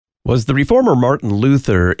Was the reformer Martin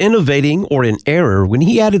Luther innovating or in error when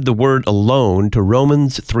he added the word alone to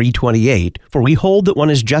Romans 3:28, for we hold that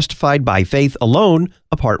one is justified by faith alone,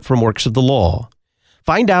 apart from works of the law?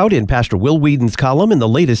 Find out in Pastor Will Whedon's column in the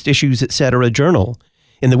latest Issues Etc. journal.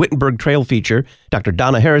 In the Wittenberg Trail feature, Dr.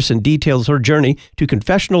 Donna Harrison details her journey to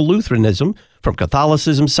confessional Lutheranism from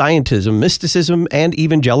Catholicism, Scientism, mysticism, and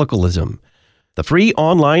evangelicalism. The free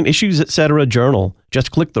online Issues Etc. journal.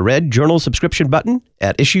 Just click the red journal subscription button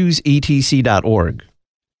at issuesetc.org.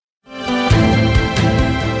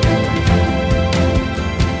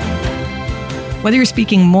 Whether you're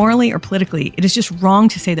speaking morally or politically, it is just wrong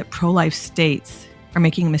to say that pro-life states are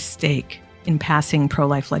making a mistake in passing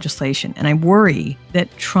pro-life legislation. And I worry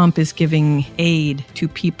that Trump is giving aid to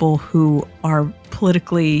people who are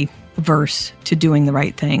politically averse to doing the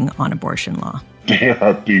right thing on abortion law. There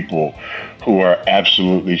are people who are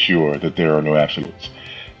absolutely sure that there are no absolutes.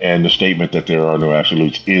 And the statement that there are no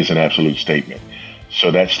absolutes is an absolute statement. So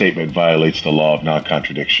that statement violates the law of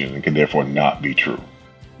non-contradiction and can therefore not be true.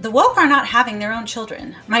 The woke are not having their own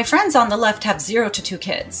children. My friends on the left have 0 to 2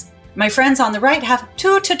 kids. My friends on the right have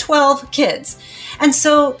 2 to 12 kids. And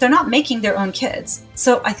so they're not making their own kids.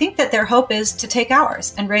 So I think that their hope is to take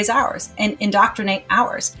ours and raise ours and indoctrinate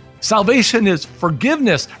ours. Salvation is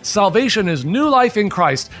forgiveness. Salvation is new life in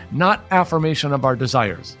Christ, not affirmation of our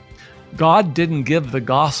desires. God didn't give the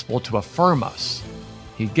gospel to affirm us.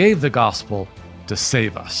 He gave the gospel to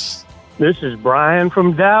save us. This is Brian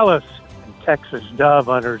from Dallas. Texas dove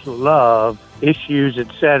hunters love Issues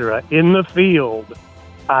Etc. in the field.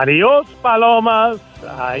 Adios, palomas.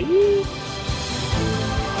 Ahí.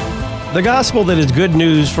 The gospel that is good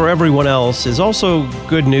news for everyone else is also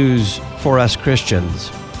good news for us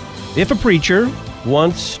Christians. If a preacher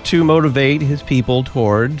wants to motivate his people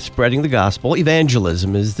toward spreading the gospel,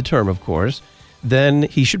 evangelism is the term, of course, then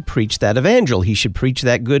he should preach that evangel. He should preach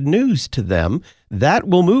that good news to them. That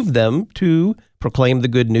will move them to proclaim the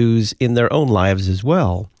good news in their own lives as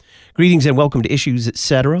well. Greetings and welcome to Issues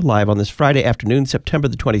Etc., live on this Friday afternoon, September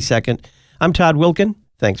the 22nd. I'm Todd Wilkin.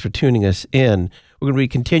 Thanks for tuning us in. We're going to be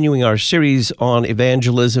continuing our series on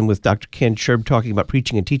evangelism with Dr. Ken Schurb, talking about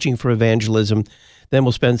preaching and teaching for evangelism. Then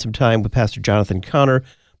we'll spend some time with Pastor Jonathan Connor.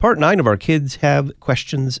 Part 9 of our Kids Have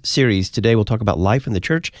Questions series. Today we'll talk about life in the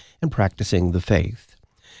church and practicing the faith.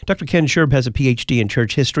 Dr. Ken Schurb has a Ph.D. in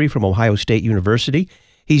church history from Ohio State University.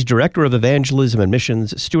 He's Director of Evangelism and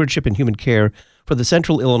Missions, Stewardship and Human Care for the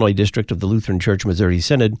Central Illinois District of the Lutheran Church Missouri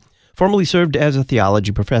Synod, formerly served as a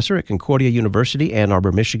theology professor at Concordia University, Ann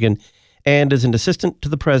Arbor, Michigan, and as an assistant to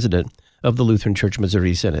the president of the Lutheran Church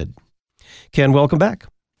Missouri Synod. Ken, welcome back.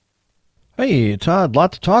 Hey, Todd,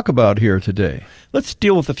 lot to talk about here today. Let's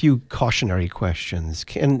deal with a few cautionary questions.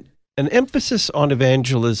 Can an emphasis on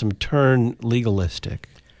evangelism turn legalistic?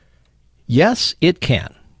 Yes, it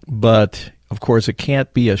can, but of course it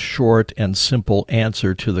can't be a short and simple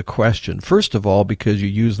answer to the question. First of all, because you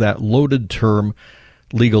use that loaded term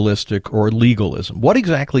legalistic or legalism. What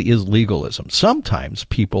exactly is legalism? Sometimes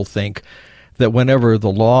people think that whenever the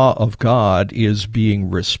law of God is being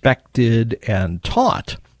respected and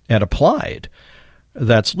taught and applied,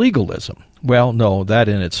 that's legalism. Well, no, that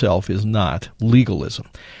in itself is not legalism.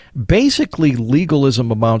 Basically,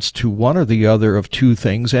 legalism amounts to one or the other of two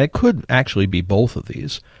things, and it could actually be both of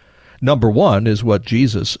these. Number one is what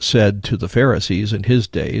Jesus said to the Pharisees in his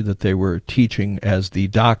day, that they were teaching as the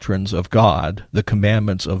doctrines of God, the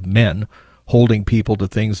commandments of men, holding people to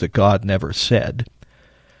things that God never said.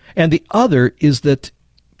 And the other is that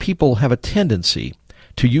people have a tendency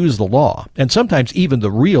to use the law, and sometimes even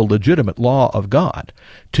the real legitimate law of God,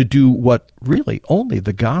 to do what really only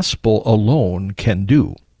the gospel alone can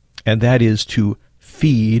do, and that is to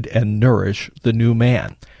feed and nourish the new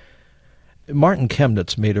man. Martin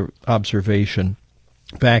Chemnitz made an observation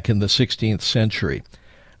back in the 16th century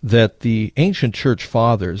that the ancient church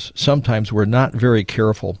fathers sometimes were not very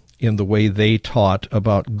careful in the way they taught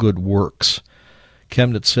about good works.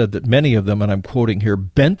 Chemnitz said that many of them, and I'm quoting here,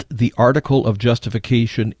 bent the article of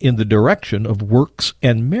justification in the direction of works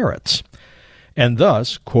and merits. And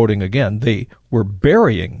thus, quoting again, they were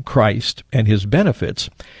burying Christ and his benefits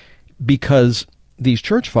because these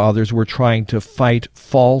church fathers were trying to fight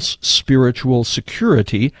false spiritual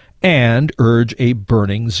security and urge a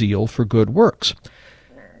burning zeal for good works.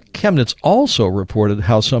 Chemnitz also reported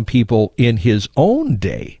how some people in his own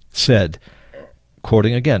day said,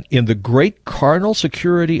 quoting again, "In the great carnal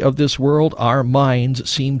security of this world, our minds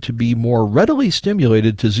seem to be more readily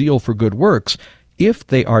stimulated to zeal for good works if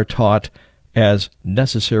they are taught as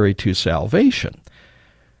necessary to salvation."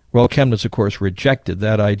 Well, Chemnitz, of course, rejected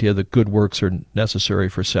that idea that good works are necessary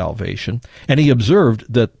for salvation, and he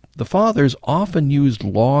observed that the fathers often used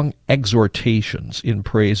long exhortations in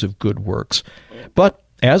praise of good works. But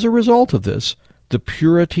as a result of this, the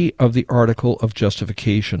purity of the article of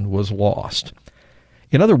justification was lost.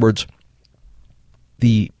 In other words,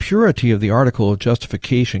 the purity of the article of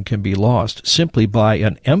justification can be lost simply by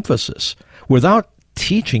an emphasis, without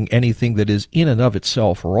teaching anything that is in and of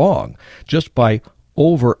itself wrong, just by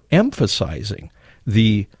overemphasizing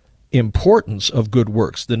the importance of good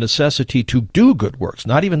works, the necessity to do good works,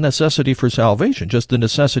 not even necessity for salvation, just the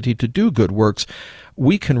necessity to do good works.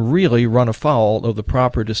 We can really run afoul of the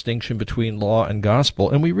proper distinction between law and gospel,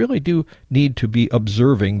 and we really do need to be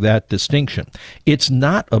observing that distinction. It's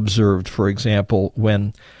not observed, for example,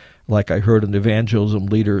 when, like I heard an evangelism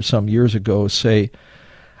leader some years ago say,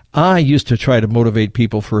 I used to try to motivate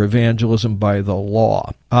people for evangelism by the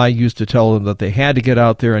law. I used to tell them that they had to get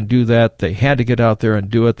out there and do that. They had to get out there and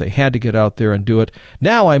do it. They had to get out there and do it.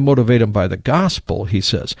 Now I motivate them by the gospel, he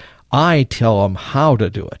says. I tell them how to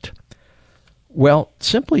do it. Well,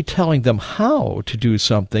 simply telling them how to do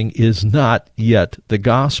something is not yet the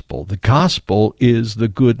gospel. The gospel is the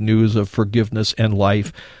good news of forgiveness and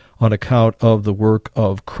life on account of the work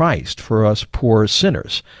of Christ for us poor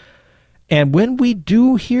sinners. And when we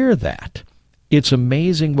do hear that, it's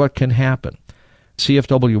amazing what can happen.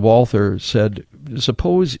 C.F.W. Walther said,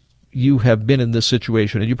 suppose you have been in this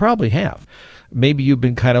situation, and you probably have. Maybe you've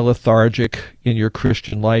been kind of lethargic in your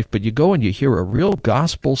Christian life, but you go and you hear a real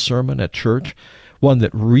gospel sermon at church, one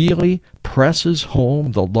that really presses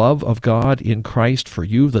home the love of God in Christ for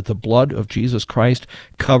you, that the blood of Jesus Christ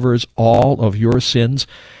covers all of your sins,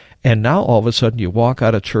 and now all of a sudden you walk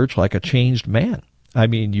out of church like a changed man. I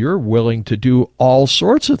mean, you're willing to do all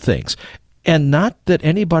sorts of things, and not that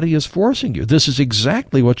anybody is forcing you. This is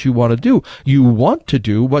exactly what you want to do. You want to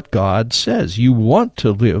do what God says. You want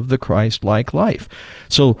to live the Christ-like life.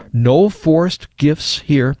 So no forced gifts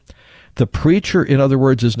here. The preacher, in other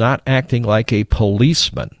words, is not acting like a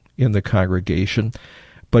policeman in the congregation,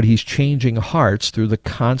 but he's changing hearts through the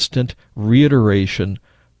constant reiteration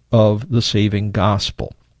of the saving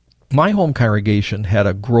gospel. My home congregation had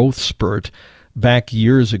a growth spurt back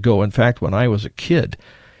years ago, in fact, when I was a kid.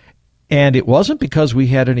 And it wasn't because we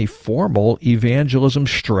had any formal evangelism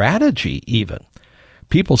strategy even.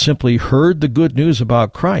 People simply heard the good news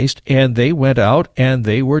about Christ, and they went out and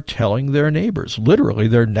they were telling their neighbors, literally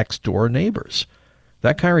their next-door neighbors.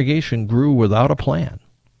 That congregation grew without a plan.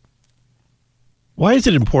 Why is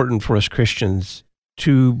it important for us Christians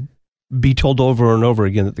to be told over and over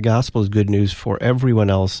again that the gospel is good news for everyone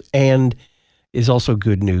else and is also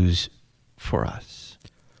good news for us?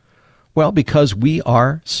 Well, because we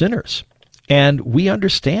are sinners, and we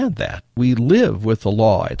understand that. We live with the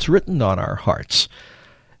law. It's written on our hearts.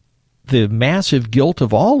 The massive guilt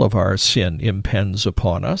of all of our sin impends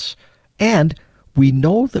upon us, and we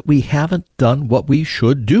know that we haven't done what we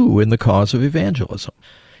should do in the cause of evangelism.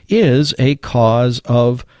 It is a cause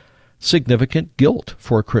of significant guilt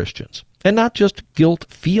for Christians. And not just guilt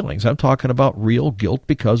feelings. I'm talking about real guilt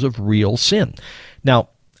because of real sin. Now,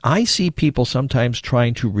 I see people sometimes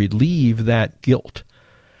trying to relieve that guilt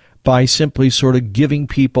by simply sort of giving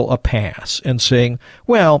people a pass and saying,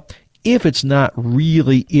 well, if it's not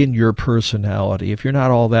really in your personality, if you're not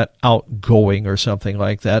all that outgoing or something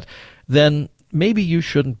like that, then maybe you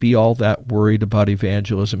shouldn't be all that worried about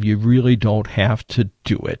evangelism. You really don't have to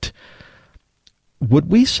do it. Would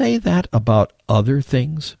we say that about other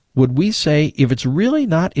things? Would we say if it's really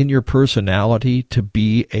not in your personality to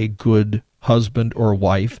be a good husband or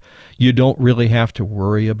wife, you don't really have to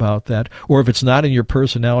worry about that? Or if it's not in your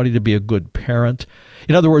personality to be a good parent?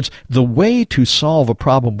 In other words, the way to solve a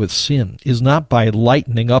problem with sin is not by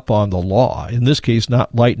lightening up on the law. In this case,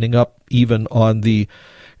 not lightening up even on the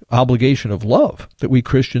obligation of love that we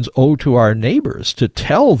Christians owe to our neighbors to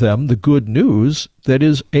tell them the good news that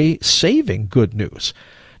is a saving good news.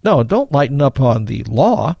 No, don't lighten up on the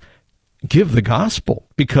law. Give the gospel,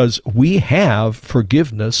 because we have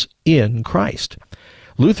forgiveness in Christ.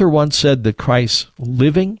 Luther once said that Christ's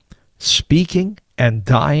living, speaking, and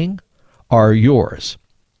dying are yours,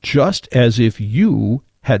 just as if you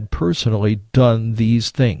had personally done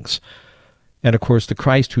these things. And of course, the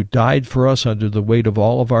Christ who died for us under the weight of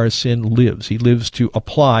all of our sin lives. He lives to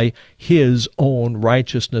apply his own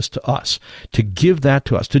righteousness to us, to give that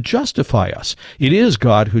to us, to justify us. It is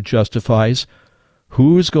God who justifies.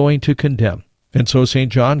 Who's going to condemn? And so St.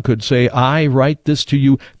 John could say, I write this to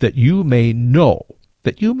you that you may know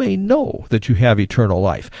that you have eternal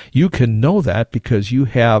life. You can know that because you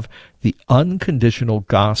have the unconditional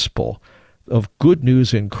gospel of good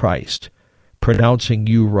news in Christ, pronouncing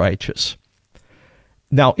you righteous.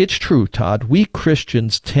 Now, it's true, Todd, we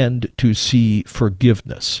Christians tend to see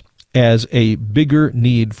forgiveness as a bigger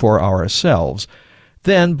need for ourselves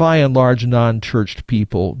than, by and large, non-churched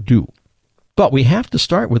people do. But we have to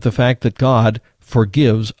start with the fact that God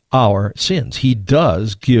forgives our sins. He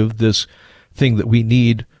does give this thing that we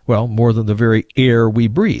need, well, more than the very air we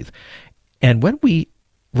breathe. And when we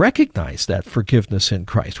recognize that forgiveness in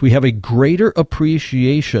Christ, we have a greater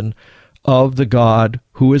appreciation of the God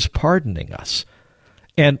who is pardoning us.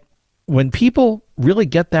 And when people really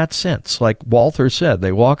get that sense, like Walther said,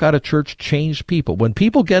 they walk out of church changed people. When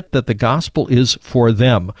people get that the gospel is for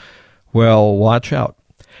them, well, watch out.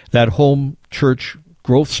 That home church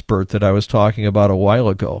growth spurt that I was talking about a while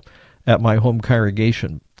ago at my home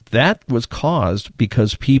congregation, that was caused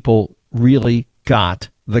because people really got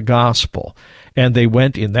the gospel. And they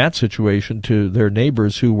went in that situation to their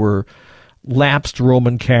neighbors who were lapsed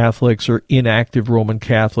Roman Catholics or inactive Roman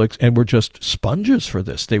Catholics and were just sponges for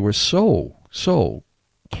this. They were so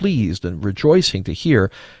pleased and rejoicing to hear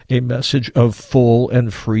a message of full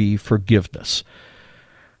and free forgiveness.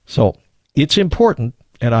 So it's important,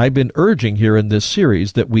 and I've been urging here in this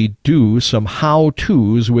series, that we do some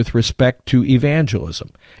how-tos with respect to evangelism.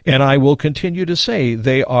 And I will continue to say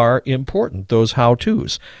they are important, those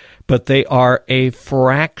how-tos, but they are a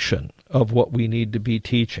fraction of what we need to be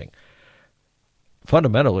teaching.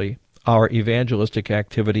 Fundamentally, our evangelistic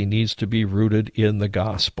activity needs to be rooted in the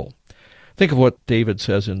gospel. Think of what David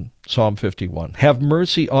says in Psalm 51. Have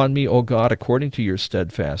mercy on me, O God, according to your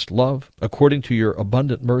steadfast love. According to your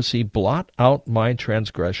abundant mercy, blot out my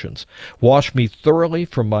transgressions. Wash me thoroughly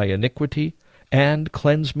from my iniquity, and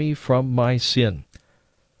cleanse me from my sin.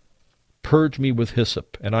 Purge me with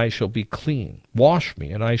hyssop, and I shall be clean. Wash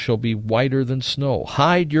me, and I shall be whiter than snow.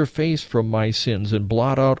 Hide your face from my sins, and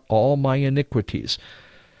blot out all my iniquities.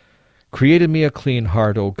 Create in me a clean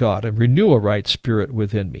heart, O God, and renew a right spirit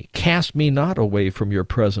within me. Cast me not away from your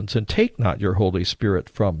presence, and take not your Holy Spirit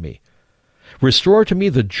from me. Restore to me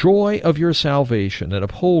the joy of your salvation, and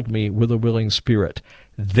uphold me with a willing spirit.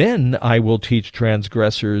 Then I will teach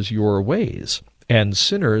transgressors your ways, and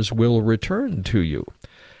sinners will return to you.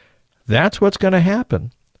 That's what's going to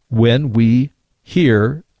happen when we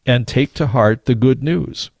hear and take to heart the good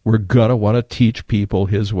news. We're going to want to teach people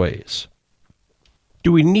his ways.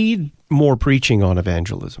 Do we need more preaching on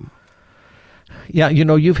evangelism? Yeah,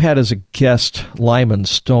 you've had as a guest Lyman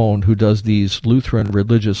Stone, who does these Lutheran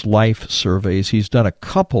religious life surveys. He's done a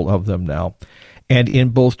couple of them now. And in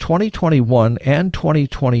both 2021 and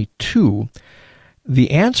 2022,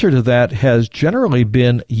 the answer to that has generally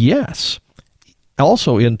been yes.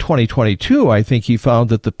 Also in 2022, I think he found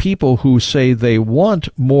that the people who say they want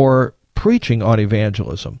more preaching on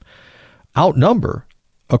evangelism outnumber,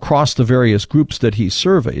 across the various groups that he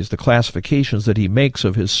surveys, the classifications that he makes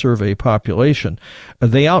of his survey population,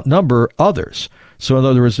 they outnumber others. So in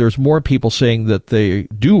other words, there's more people saying that they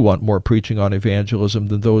do want more preaching on evangelism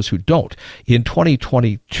than those who don't. In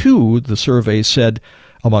 2022, the survey said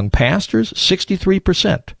among pastors,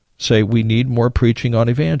 63% say we need more preaching on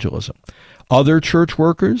evangelism. Other church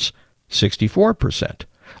workers, 64%.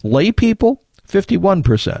 Lay people,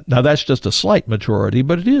 51%. Now that's just a slight majority,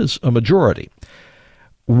 but it is a majority.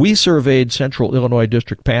 We surveyed Central Illinois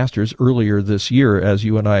District pastors earlier this year, as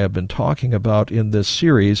you and I have been talking about in this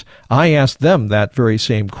series. I asked them that very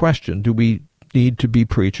same question. Do we need to be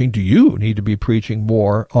preaching? Do you need to be preaching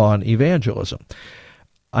more on evangelism?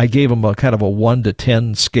 I gave them a kind of a 1 to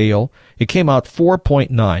 10 scale. It came out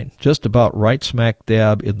 4.9, just about right smack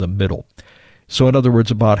dab in the middle. So in other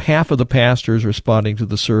words, about half of the pastors responding to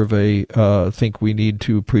the survey think we need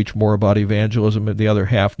to preach more about evangelism, and the other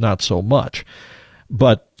half not so much.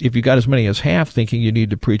 But if you got as many as half thinking you need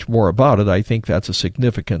to preach more about it, I think that's a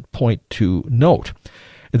significant point to note.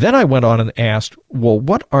 Then I went on and asked, well,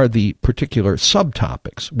 what are the particular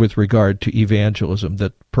subtopics with regard to evangelism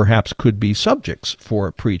that perhaps could be subjects for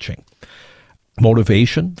preaching?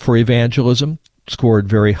 Motivation for evangelism scored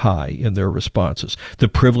very high in their responses. The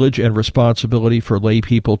privilege and responsibility for lay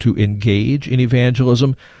people to engage in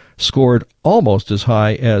evangelism scored almost as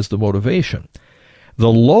high as the motivation. The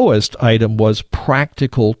lowest item was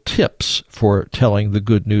practical tips for telling the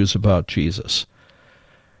good news about Jesus.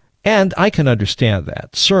 And I can understand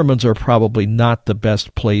that. Sermons are probably not the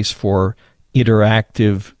best place for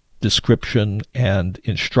interactive description and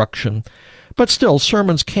instruction. But still,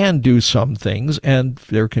 sermons can do some things, and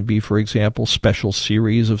there can be, for example, special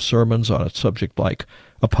series of sermons on a subject like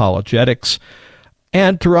apologetics.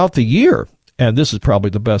 And throughout the year, and this is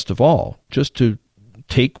probably the best of all, just to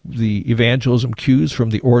take the evangelism cues from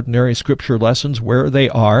the ordinary scripture lessons where they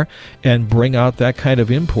are and bring out that kind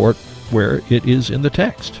of import where it is in the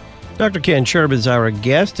text. Dr. Ken Schurb is our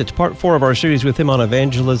guest. It's part 4 of our series with him on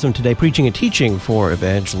evangelism today, preaching and teaching for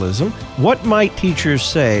evangelism. What might teachers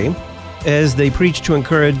say as they preach to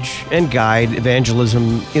encourage and guide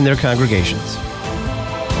evangelism in their congregations?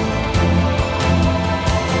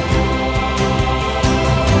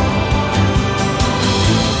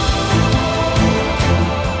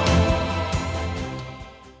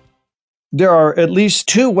 There are at least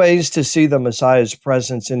 2 ways to see the Messiah's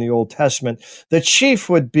presence in the Old Testament. The chief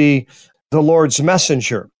would be the Lord's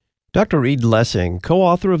messenger. Dr. Reed Lessing,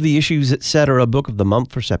 co-author of the Issues, Etc. book of the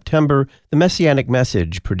month for September, The Messianic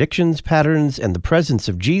Message, Predictions, Patterns, and the Presence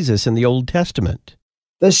of Jesus in the Old Testament.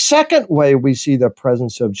 The second way we see the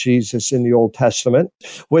presence of Jesus in the Old Testament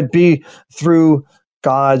would be through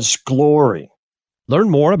God's glory. Learn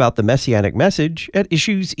more about the Messianic Message at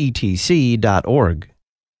issuesetc.org.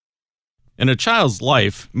 In a child's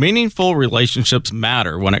life, meaningful relationships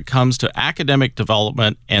matter when it comes to academic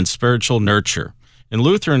development and spiritual nurture. In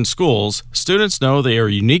Lutheran schools, students know they are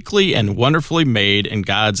uniquely and wonderfully made in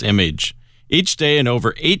God's image. Each day in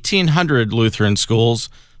over 1,800 Lutheran schools,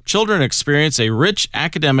 children experience a rich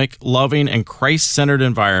academic, loving, and Christ-centered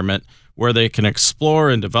environment where they can explore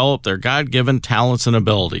and develop their God-given talents and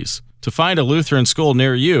abilities. To find a Lutheran school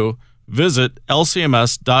near you, visit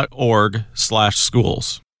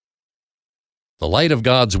lcms.org/schools. The light of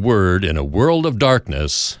God's Word in a world of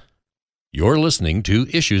darkness. You're listening to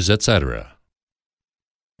Issues, Etc.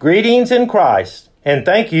 Greetings in Christ, and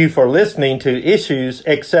thank you for listening to Issues,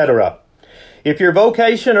 Etc. If your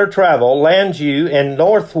vocation or travel lands you in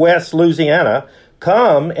Northwest Louisiana,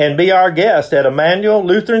 come and be our guest at Emmanuel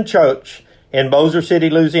Lutheran Church in Bossier City,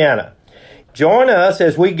 Louisiana. Join us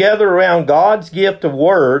as we gather around God's gift of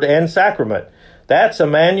Word and Sacrament. That's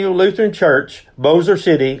Emmanuel Lutheran Church, Bossier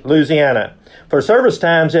City, Louisiana. For service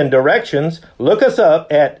times and directions, look us up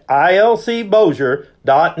at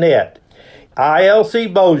ilcbossier.net.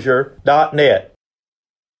 ilcbossier.net.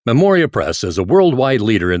 Memoria Press is a worldwide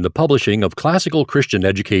leader in the publishing of classical Christian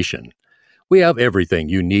education. We have everything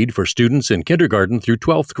you need for students in kindergarten through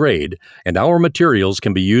 12th grade, and our materials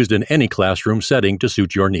can be used in any classroom setting to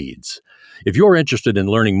suit your needs. If you're interested in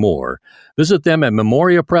learning more, visit them at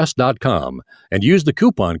memoriapress.com and use the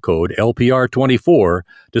coupon code LPR24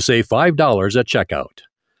 to save $5 at checkout.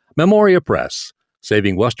 Memoria Press,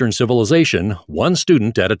 saving Western civilization one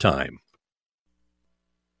student at a time.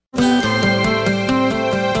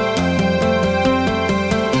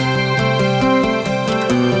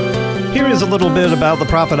 Here is a little bit about the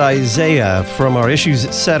prophet Isaiah from our Issues,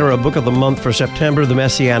 Etc. book of the month for September, The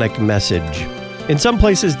Messianic Message. In some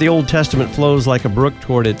places, the Old Testament flows like a brook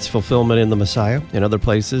toward its fulfillment in the Messiah. In other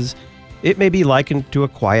places, it may be likened to a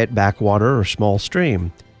quiet backwater or small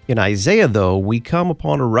stream. In Isaiah, though, we come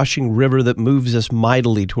upon a rushing river that moves us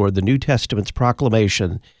mightily toward the New Testament's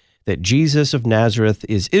proclamation that Jesus of Nazareth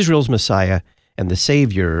is Israel's Messiah and the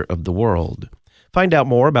Savior of the world. Find out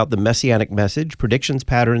more about the Messianic Message, Predictions,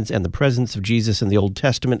 Patterns, and the Presence of Jesus in the Old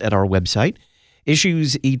Testament at our website,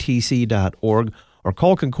 issuesetc.org, or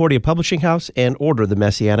call Concordia Publishing House and order the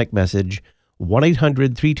Messianic Message,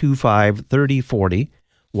 1-800-325-3040,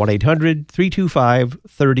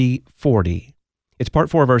 1-800-325-3040. It's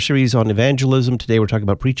part 4 of our series on evangelism. Today we're talking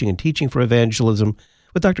about preaching and teaching for evangelism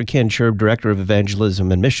with Dr. Ken Schurb, Director of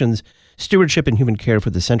Evangelism and Missions, Stewardship and Human Care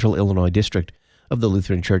for the Central Illinois District of the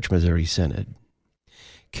Lutheran Church Missouri Synod.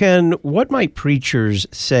 Ken, what might preachers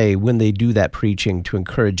say when they do that preaching to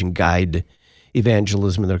encourage and guide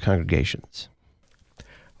evangelism in their congregations?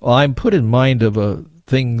 Well, I'm put in mind of a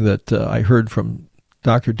thing that I heard from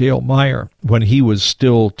Dr. Dale Meyer when he was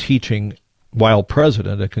still teaching while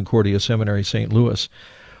president at Concordia Seminary, St. Louis.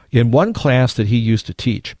 In one class that he used to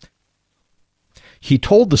teach, he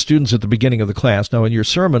told the students at the beginning of the class, now in your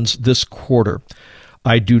sermons this quarter,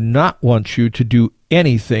 I do not want you to do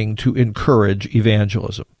anything to encourage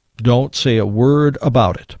evangelism. Don't say a word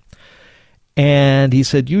about it. And he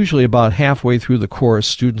said usually about halfway through the course,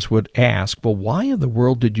 students would ask, well, why in the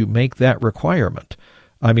world did you make that requirement?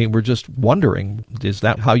 I mean, we're just wondering, is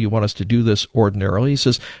that how you want us to do this ordinarily? He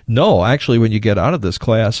says, no, actually, when you get out of this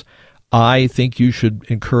class, I think you should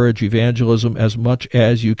encourage evangelism as much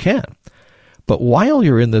as you can. But while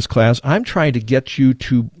you're in this class, I'm trying to get you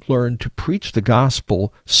to learn to preach the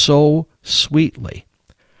gospel so sweetly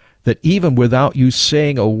that even without you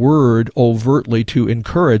saying a word overtly to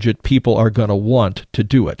encourage it, people are going to want to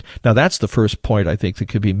do it. Now, that's the first point I think that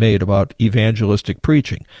could be made about evangelistic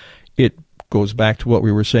preaching. It goes back to what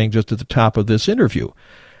we were saying just at the top of this interview.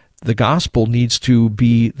 The gospel needs to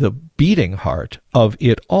be the beating heart of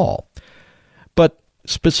it all. But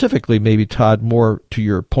specifically, maybe, Todd, more to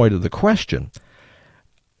your point of the question,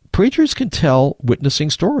 preachers can tell witnessing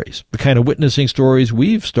stories, the kind of witnessing stories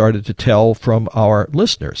we've started to tell from our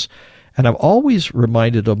listeners. And I'm always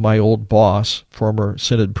reminded of my old boss, former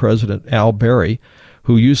Synod President Al Berry,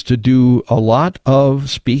 who used to do a lot of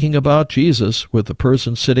speaking about Jesus with the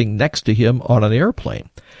person sitting next to him on an airplane.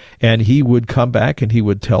 And he would come back and he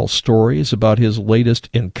would tell stories about his latest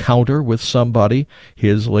encounter with somebody,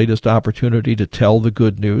 his latest opportunity to tell the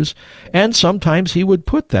good news. And sometimes he would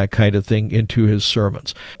put that kind of thing into his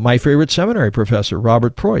sermons. My favorite seminary professor,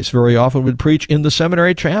 Robert Preuss, very often would preach in the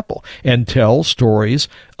seminary chapel and tell stories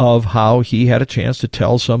of how he had a chance to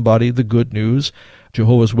tell somebody the good news,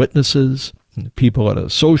 Jehovah's Witnesses, people at a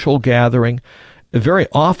social gathering. Very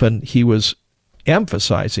often he was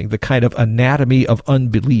emphasizing the kind of anatomy of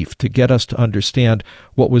unbelief to get us to understand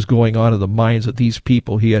what was going on in the minds of these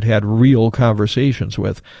people he had had real conversations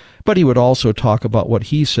with. But he would also talk about what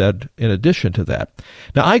he said in addition to that.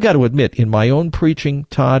 Now, I got to admit, in my own preaching,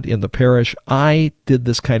 Todd, in the parish, I did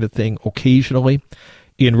this kind of thing occasionally.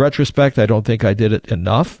 In retrospect, I don't think I did it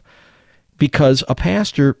enough, because a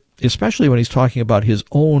pastor, especially when he's talking about his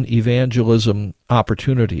own evangelism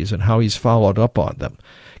opportunities and how he's followed up on them,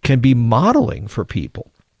 can be modeling for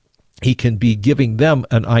people. He can be giving them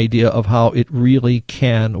an idea of how it really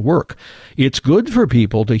can work. It's good for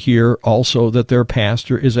people to hear also that their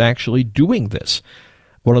pastor is actually doing this.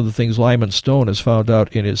 One of the things Lyman Stone has found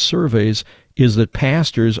out in his surveys is that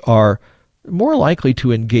pastors are more likely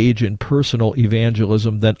to engage in personal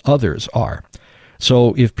evangelism than others are.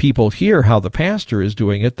 So if people hear how the pastor is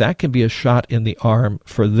doing it, that can be a shot in the arm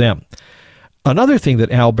for them. Another thing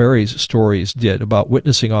that Al Berry's stories did about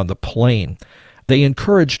witnessing on the plane, they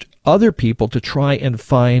encouraged other people to try and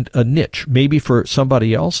find a niche. Maybe for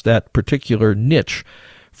somebody else, that particular niche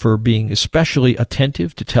for being especially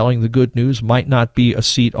attentive to telling the good news might not be a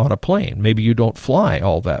seat on a plane. Maybe you don't fly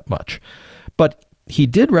all that much. But he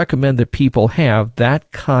did recommend that people have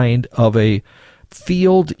that kind of a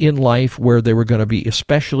field in life where they were going to be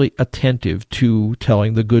especially attentive to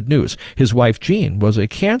telling the good news. His wife, Jean, was a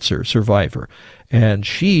cancer survivor, and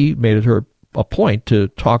she made it her a point to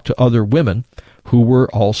talk to other women who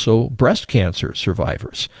were also breast cancer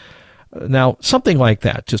survivors. Now, something like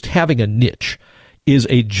that, just having a niche, is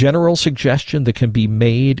a general suggestion that can be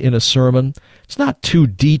made in a sermon. It's not too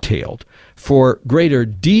detailed. For greater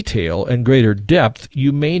detail and greater depth,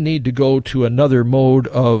 you may need to go to another mode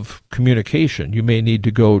of communication. You may need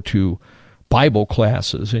to go to Bible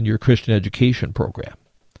classes in your Christian education program.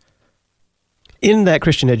 In that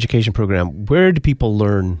Christian education program, where do people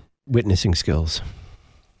learn witnessing skills?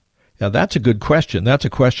 Now, that's a good question. That's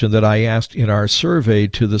a question that I asked in our survey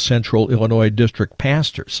to the Central Illinois District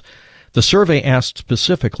pastors. The survey asked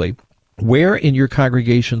specifically, where in your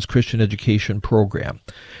congregation's Christian education program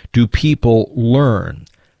do people learn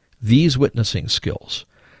these witnessing skills?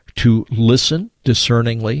 To listen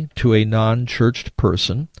discerningly to a non-churched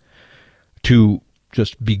person, to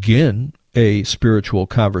just begin a spiritual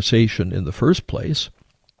conversation in the first place,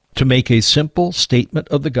 to make a simple statement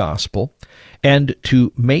of the gospel, and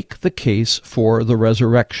to make the case for the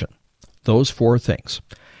resurrection. Those four things.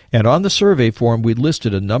 And on the survey form, we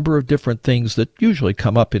listed a number of different things that usually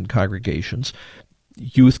come up in congregations: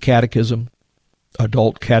 youth catechism,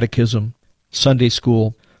 adult catechism, Sunday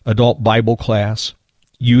school, adult Bible class,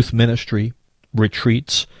 youth ministry,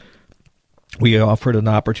 retreats. We offered an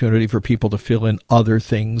opportunity for people to fill in other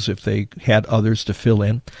things if they had others to fill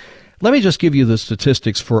in. Let me just give you the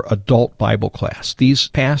statistics for adult Bible class. These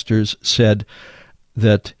pastors said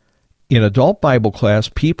that in adult Bible class,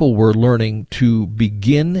 people were learning to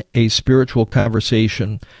begin a spiritual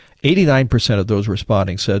conversation. 89% of those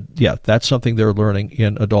responding said, yeah, that's something they're learning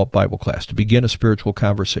in adult Bible class, to begin a spiritual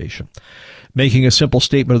conversation. Making a simple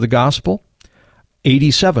statement of the gospel,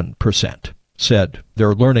 87% said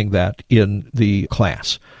they're learning that in the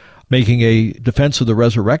class. Making a defense of the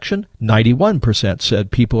resurrection, 91%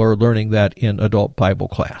 said people are learning that in adult Bible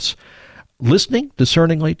class. Listening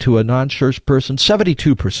discerningly to a non-church person,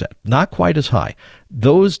 72%, not quite as high.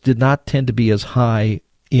 Those did not tend to be as high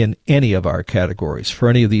in any of our categories for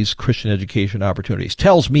any of these Christian education opportunities.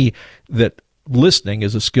 Tells me that listening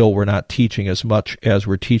is a skill we're not teaching as much as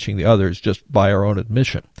we're teaching the others just by our own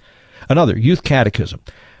admission. Another, youth catechism.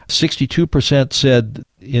 62% said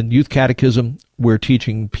in youth catechism, we're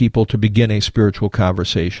teaching people to begin a spiritual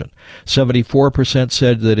conversation. 74%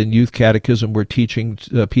 said that in youth catechism, we're teaching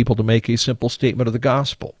people to make a simple statement of the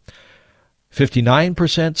gospel.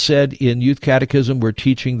 59% said in youth catechism, we're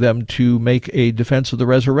teaching them to make a defense of the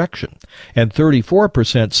resurrection. And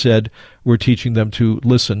 34% said we're teaching them to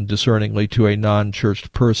listen discerningly to a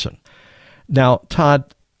non-churched person. Now,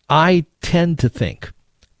 Todd, I tend to think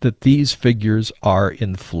that these figures are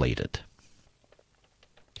inflated.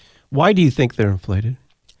 Why do you think they're inflated?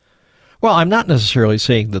 Well, I'm not necessarily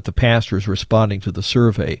saying that the pastors responding to the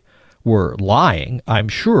survey were lying. I'm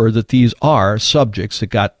sure that these are subjects that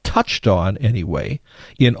got touched on anyway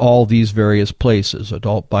in all these various places,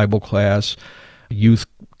 adult Bible class, youth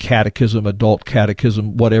catechism, adult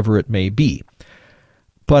catechism, whatever it may be.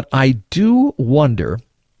 But I do wonder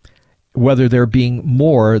whether they're being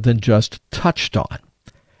more than just touched on.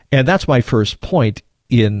 And that's my first point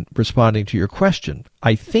in responding to your question.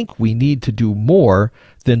 I think we need to do more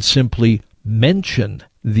than simply mention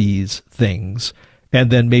these things and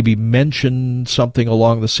then maybe mention something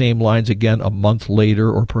along the same lines again a month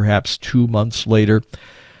later or perhaps 2 months later.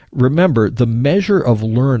 Remember, the measure of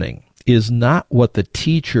learning is not what the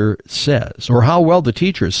teacher says, or how well the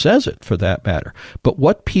teacher says it for that matter, but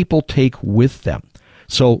what people take with them.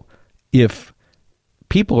 So if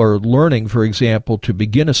people are learning, for example, to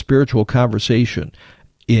begin a spiritual conversation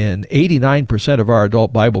in 89% of our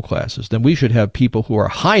adult Bible classes, then we should have people who are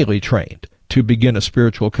highly trained to begin a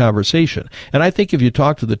spiritual conversation. And I think if you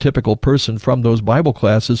talk to the typical person from those Bible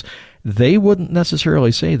classes, they wouldn't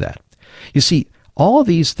necessarily say that. You see, all of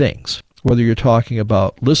these things, whether you're talking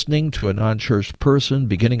about listening to a non-church person,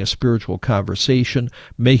 beginning a spiritual conversation,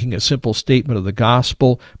 making a simple statement of the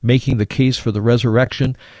gospel, making the case for the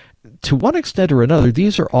resurrection, to one extent or another,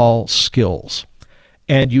 these are all skills.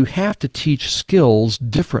 And you have to teach skills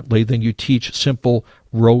differently than you teach simple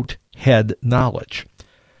rote head knowledge.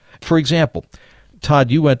 For example,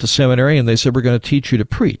 Todd, you went to seminary and they said, we're going to teach you to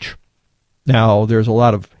preach. Now, there's a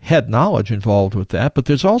lot of head knowledge involved with that, but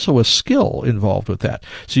there's also a skill involved with that.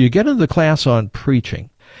 So you get into the class on preaching,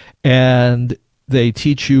 and they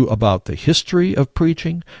teach you about the history of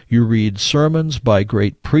preaching. You read sermons by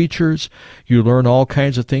great preachers. You learn all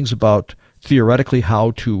kinds of things about theoretically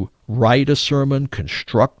how to write a sermon,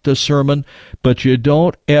 construct a sermon, but you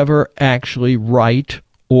don't ever actually write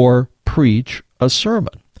or preach a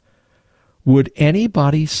sermon. Would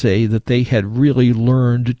anybody say that they had really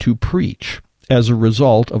learned to preach as a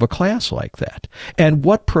result of a class like that? And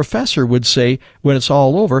what professor would say, when it's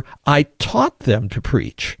all over, I taught them to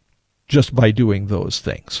preach just by doing those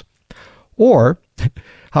things? Or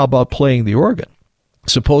how about playing the organ?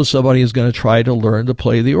 Suppose somebody is going to try to learn to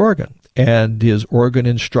play the organ, and his organ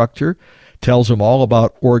instructor tells him all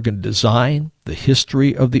about organ design, the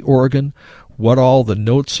history of the organ, what all the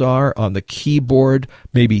notes are on the keyboard,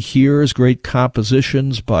 maybe hears great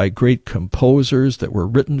compositions by great composers that were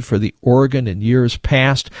written for the organ in years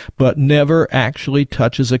past, but never actually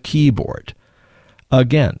touches a keyboard.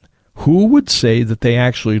 Again, who would say that they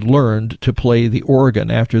actually learned to play the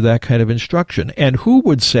organ after that kind of instruction? And who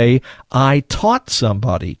would say, I taught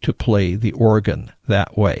somebody to play the organ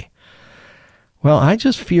that way? Well, I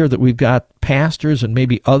just fear that we've got pastors and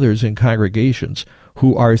maybe others in congregations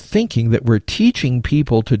who are thinking that we're teaching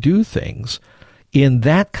people to do things in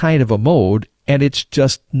that kind of a mode, and it's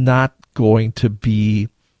just not going to be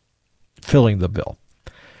filling the bill.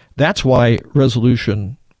 That's why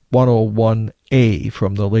Resolution 101A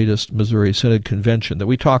from the latest Missouri Synod Convention that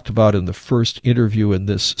we talked about in the first interview in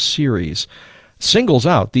this series singles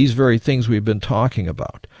out these very things we've been talking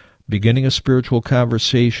about. Beginning a spiritual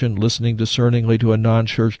conversation, listening discerningly to a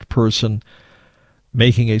non-churched person,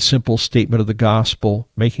 making a simple statement of the gospel,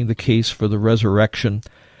 making the case for the resurrection,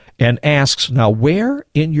 and asks, now, where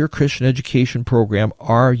in your Christian education program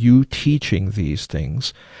are you teaching these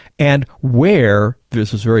things? And where,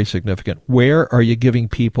 this is very significant, where are you giving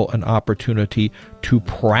people an opportunity to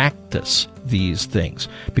practice these things?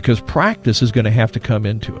 Because practice is going to have to come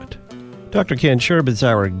into it. Dr. Ken Schurb is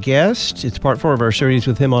our guest. It's part 4 of our series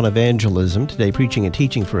with him on evangelism. Today, preaching and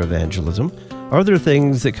teaching for evangelism. Are there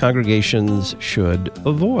things that congregations should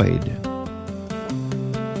avoid?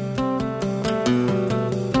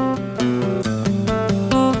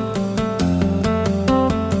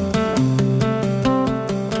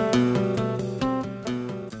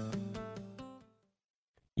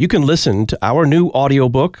 You can listen to our new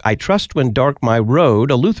audiobook, I Trust When Dark My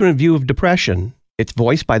Road, A Lutheran View of Depression. It's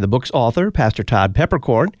voiced by the book's author, Pastor Todd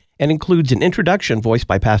Peppercorn, and includes an introduction voiced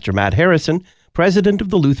by Pastor Matt Harrison, president of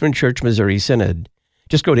the Lutheran Church Missouri Synod.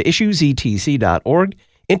 Just go to issuesetc.org,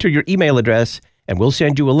 enter your email address, and we'll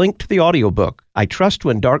send you a link to the audiobook, I Trust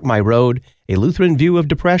When Dark My Road, A Lutheran View of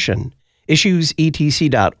Depression.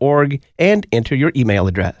 issuesetc.org, and enter your email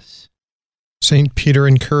address. St. Peter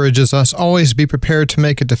encourages us always be prepared to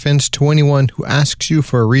make a defense to anyone who asks you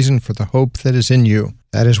for a reason for the hope that is in you.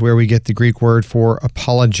 That is where we get the Greek word for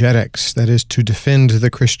apologetics, that is, to defend the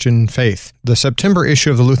Christian faith. The September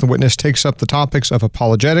issue of the Lutheran Witness takes up the topics of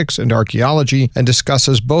apologetics and archaeology and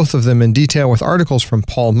discusses both of them in detail with articles from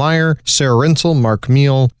Paul Meyer, Sarah Rensel, Mark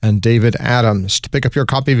Meal, and David Adams. To pick up your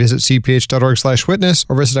copy, visit cph.org/witness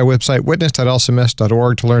or visit our website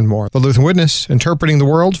witness.lcms.org to learn more. The Lutheran Witness, interpreting the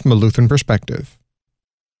world from a Lutheran perspective.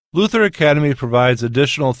 Luther Academy provides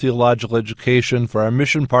additional theological education for our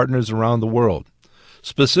mission partners around the world,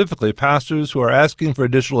 specifically pastors who are asking for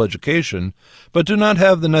additional education but do not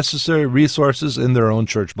have the necessary resources in their own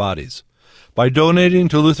church bodies. By donating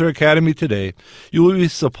to Luther Academy today, you will be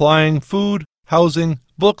supplying food, housing,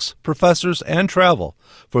 books, professors, and travel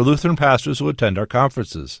for Lutheran pastors who attend our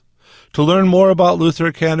conferences. To learn more about Luther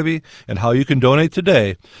Academy and how you can donate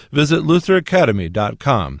today, visit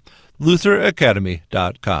lutheracademy.com.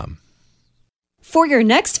 lutheracademy.com. For your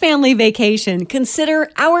next family vacation, consider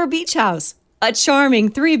our beach house. A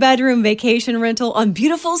charming 3-bedroom vacation rental on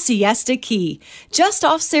beautiful Siesta Key. Just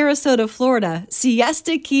off Sarasota, Florida,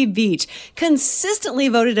 Siesta Key Beach, consistently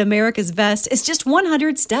voted America's best, is just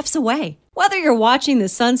 100 steps away. Whether you're watching the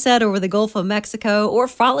sunset over the Gulf of Mexico or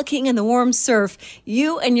frolicking in the warm surf,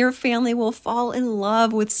 you and your family will fall in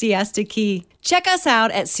love with Siesta Key. Check us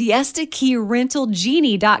out at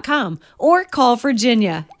siestakeyrentalgenie.com or call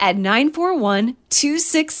Virginia at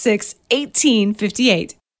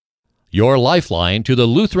 941-266-1858. Your lifeline to the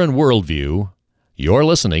Lutheran worldview. You're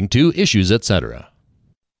listening to Issues, Etc.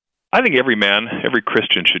 I think every man, every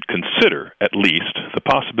Christian should consider, at least, the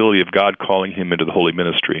possibility of God calling him into the holy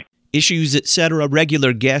ministry. Issues, Etc.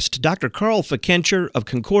 regular guest Dr. Carl Fikencher of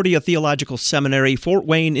Concordia Theological Seminary, Fort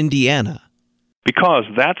Wayne, Indiana. Because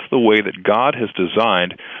that's the way that God has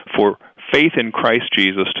designed for faith in Christ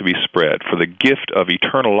Jesus to be spread, for the gift of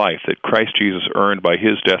eternal life that Christ Jesus earned by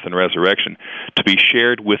his death and resurrection to be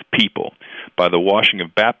shared with people by the washing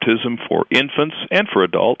of baptism for infants and for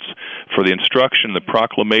adults, for the instruction, the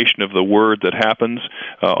proclamation of the word that happens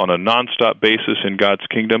on a nonstop basis in God's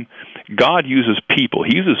kingdom. God uses people,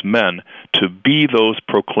 he uses men to be those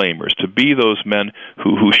proclaimers, to be those men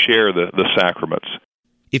who share the sacraments.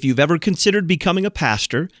 If you've ever considered becoming a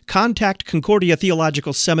pastor, contact Concordia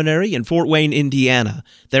Theological Seminary in Fort Wayne, Indiana.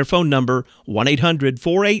 Their phone number,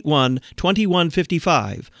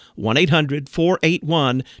 1-800-481-2155,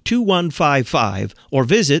 1-800-481-2155, or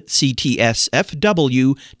visit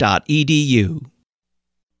ctsfw.edu.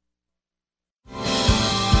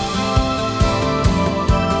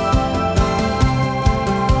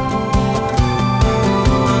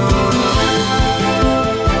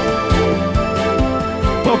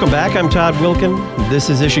 Welcome back. I'm Todd Wilkin. This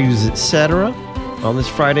is Issues, Etc. On this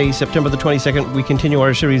Friday, September the 22nd, we continue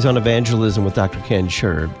our series on evangelism with Dr. Ken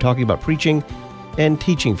Schurb, talking about preaching and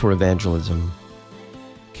teaching for evangelism.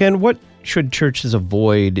 Ken, what should churches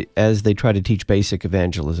avoid as they try to teach basic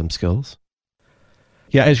evangelism skills?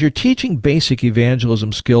 Yeah, as you're teaching basic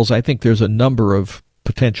evangelism skills, I think there's a number of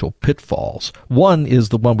potential pitfalls. One is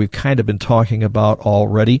the one we've kind of been talking about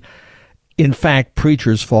already. In fact,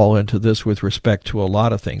 preachers fall into this with respect to a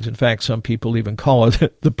lot of things. In fact, some people even call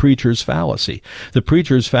it the preacher's fallacy. The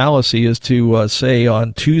preacher's fallacy is to say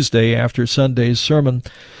on Tuesday after Sunday's sermon,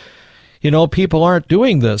 people aren't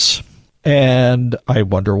doing this. And I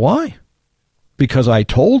wonder why. Because I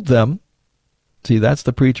told them. See, that's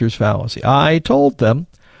the preacher's fallacy. I told them.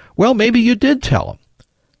 Well, maybe you did tell them.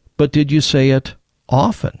 But did you say it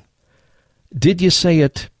often? Did you say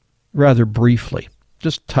it rather briefly?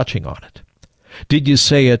 Just touching on it? Did you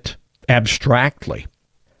say it abstractly?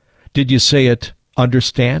 Did you say it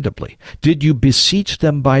understandably? Did you beseech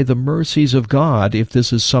them by the mercies of God if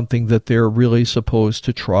this is something that they're really supposed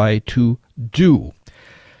to try to do?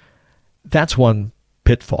 That's one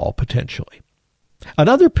pitfall, potentially.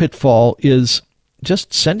 Another pitfall is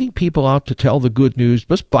just sending people out to tell the good news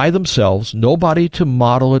just by themselves, nobody to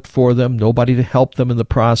model it for them, nobody to help them in the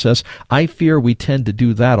process. I fear we tend to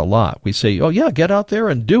do that a lot. We say, oh yeah, get out there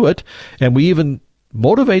and do it, and we even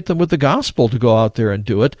motivate them with the gospel to go out there and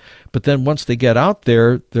do it, but then once they get out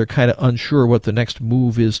there, they're kind of unsure what the next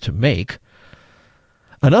move is to make.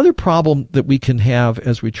 Another problem that we can have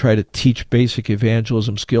as we try to teach basic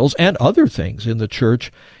evangelism skills and other things in the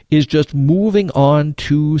church is just moving on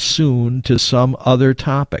too soon to some other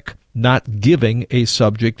topic, not giving a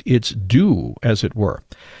subject its due, as it were.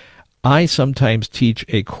 I sometimes teach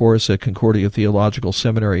a course at Concordia Theological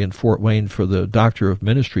Seminary in Fort Wayne for the Doctor of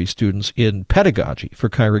Ministry students in pedagogy for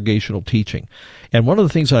congregational teaching. And one of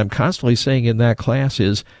the things that I'm constantly saying in that class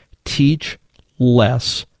is teach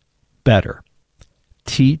less better.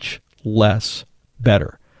 Teach less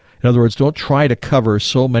better. In other words, don't try to cover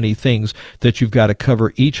so many things that you've got to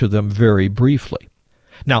cover each of them very briefly.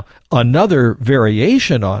 Now, another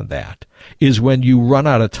variation on that is when you run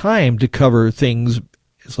out of time to cover things,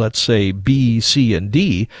 let's say B, C, and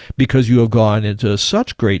D, because you have gone into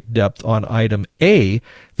such great depth on item A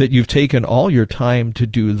that you've taken all your time to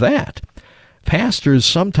do that. Pastors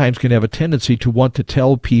sometimes can have a tendency to want to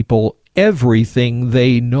tell people everything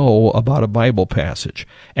they know about a Bible passage.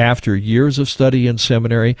 After years of study in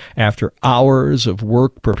seminary, after hours of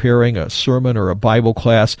work preparing a sermon or a Bible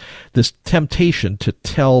class, this temptation to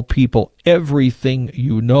tell people everything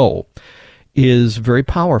you know is very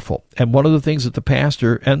powerful. And one of the things that the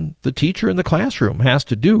pastor and the teacher in the classroom has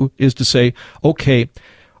to do is to say, okay,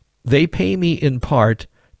 they pay me in part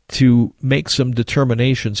to make some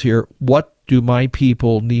determinations here. What do my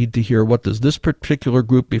people need to hear? What does this particular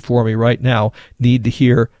group before me right now need to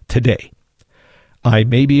hear today? I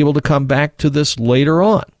may be able to come back to this later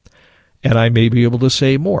on, and I may be able to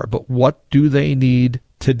say more, but what do they need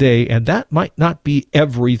today? And that might not be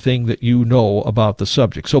everything that you know about the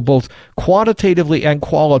subject. So both quantitatively and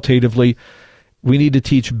qualitatively, we need to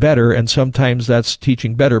teach better, and sometimes that's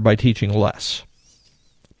teaching better by teaching less.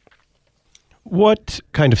 What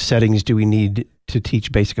kind of settings do we need to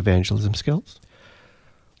teach basic evangelism skills?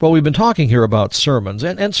 Well, we've been talking here about sermons,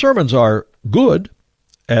 and sermons are good.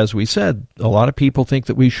 As we said, a lot of people think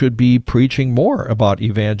that we should be preaching more about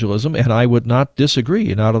evangelism, and I would not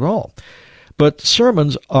disagree, not at all. But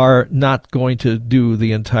sermons are not going to do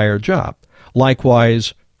the entire job.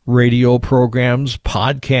 Likewise, radio programs,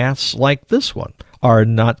 podcasts like this one are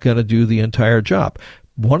not going to do the entire job.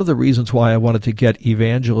 One of the reasons why I wanted to get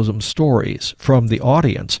evangelism stories from the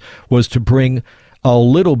audience was to bring a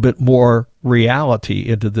little bit more reality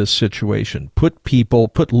into this situation, put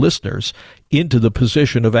listeners into the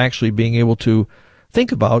position of actually being able to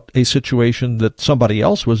think about a situation that somebody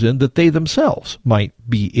else was in that they themselves might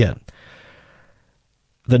be in.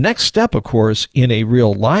 The next step, of course, in a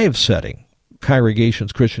real live setting,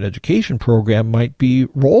 congregation's Christian education program might be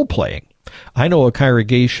role-playing. I know a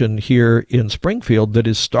congregation here in Springfield that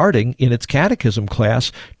is starting in its catechism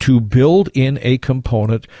class to build in a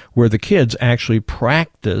component where the kids actually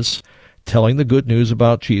practice telling the good news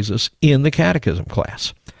about Jesus in the catechism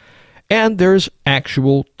class. And there's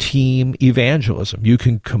actual team evangelism. You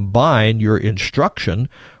can combine your instruction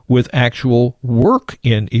with actual work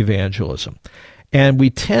in evangelism. And we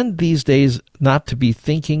tend these days not to be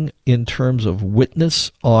thinking in terms of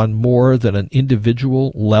witness on more than an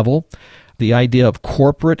individual level. The idea of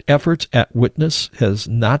corporate efforts at witness has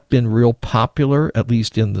not been real popular, at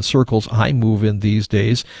least in the circles I move in these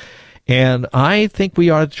days. And I think we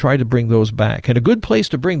ought to try to bring those back. And a good place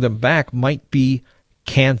to bring them back might be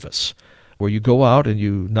Canvas, where you go out and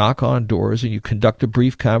you knock on doors and you conduct a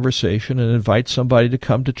brief conversation and invite somebody to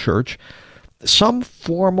come to church. Some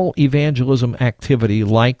formal evangelism activity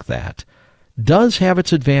like that does have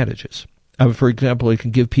its advantages. For example, it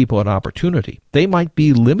can give people an opportunity. They might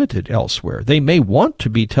be limited elsewhere. They may want to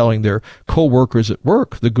be telling their co-workers at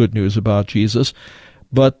work the good news about Jesus,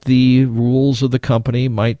 but the rules of the company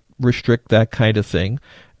might restrict that kind of thing.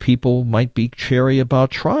 People might be chary about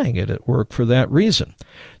trying it at work for that reason.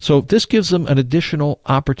 So this gives them an additional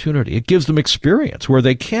opportunity. It gives them experience where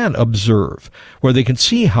they can observe, where they can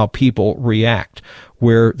see how people react,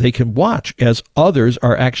 where they can watch as others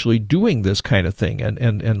are actually doing this kind of thing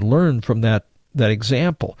and learn from that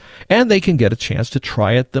example. And they can get a chance to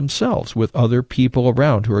try it themselves with other people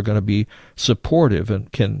around who are going to be supportive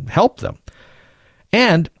and can help them.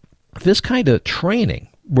 And this kind of training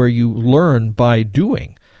where you learn by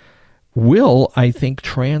doing will, I think,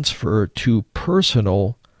 transfer to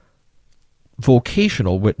personal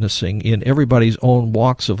vocational witnessing in everybody's own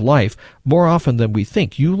walks of life more often than we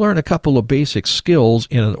think. You learn a couple of basic skills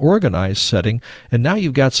in an organized setting, and now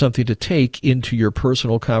you've got something to take into your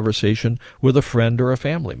personal conversation with a friend or a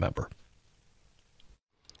family member.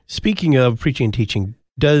 Speaking of preaching and teaching,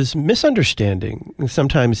 does misunderstanding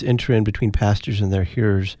sometimes enter in between pastors and their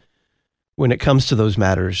hearers when it comes to those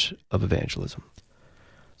matters of evangelism?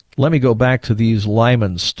 Let me go back to these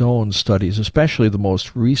Lyman Stone studies, especially the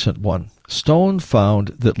most recent one. Stone found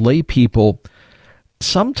that lay people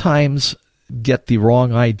sometimes get the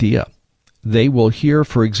wrong idea. They will hear,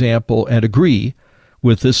 for example, and agree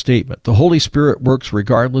with this statement: the Holy Spirit works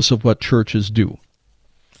regardless of what churches do.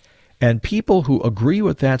 And people who agree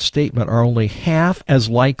with that statement are only half as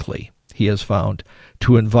likely, he has found,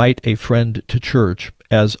 to invite a friend to church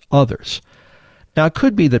as others. Now, it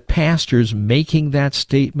could be that pastors making that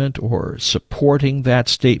statement or supporting that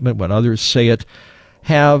statement when others say it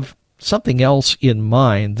have something else in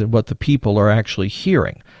mind than what the people are actually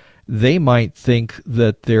hearing. They might think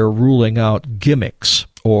that they're ruling out gimmicks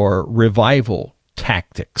or revival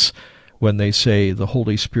tactics, when they say the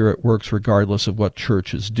Holy Spirit works regardless of what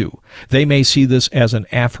churches do. They may see this as an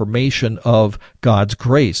affirmation of God's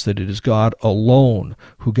grace, that it is God alone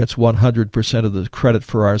who gets 100% of the credit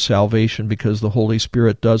for our salvation because the Holy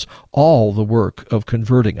Spirit does all the work of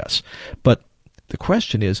converting us. But the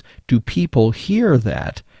question is, do people hear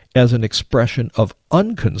that as an expression of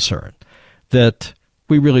unconcern, that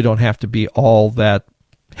we really don't have to be all that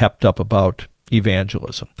hepped up about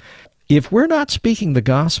evangelism? If we're not speaking the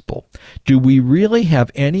gospel, do we really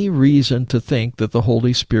have any reason to think that the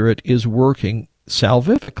Holy Spirit is working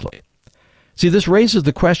salvifically? See, this raises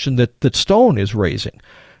the question that Stone is raising.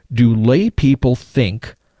 Do lay people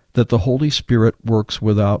think that the Holy Spirit works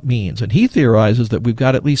without means? And he theorizes that we've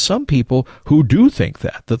got at least some people who do think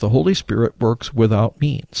that the Holy Spirit works without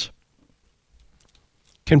means.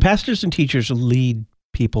 Can pastors and teachers lead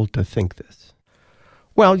people to think this?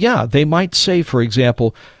 Well, yeah, they might say, for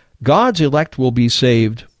example, God's elect will be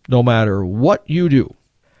saved no matter what you do.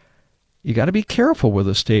 You got to be careful with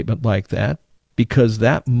a statement like that, because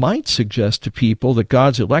that might suggest to people that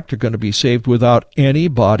God's elect are going to be saved without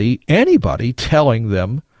anybody telling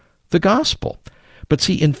them the gospel. But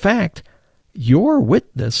see, in fact, your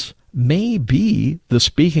witness may be the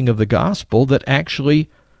speaking of the gospel that actually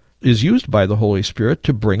is used by the Holy Spirit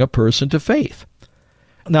to bring a person to faith.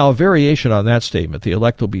 Now, a variation on that statement, the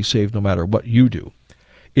elect will be saved no matter what you do,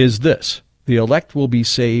 is this: the elect will be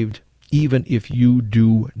saved even if you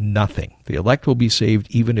do nothing. The elect will be saved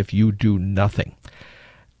even if you do nothing.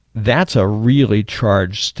 That's a really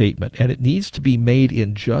charged statement, and it needs to be made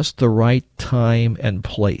in just the right time and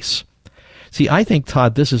place. See, I think,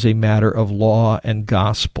 Todd, this is a matter of law and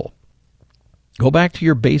gospel. Go back to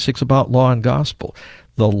your basics about law and gospel.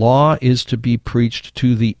 The law is to be preached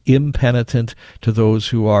to the impenitent, to those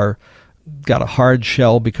who are got a hard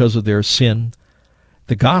shell because of their sin.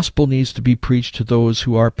 The gospel needs to be preached to those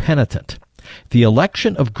who are penitent. The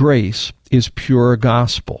election of grace is pure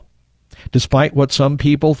gospel. Despite what some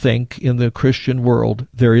people think in the Christian world,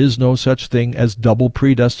 there is no such thing as double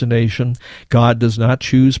predestination. God does not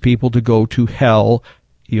choose people to go to hell.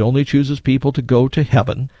 He only chooses people to go to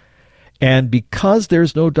heaven. And because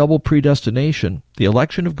there's no double predestination, the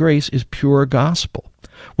election of grace is pure gospel.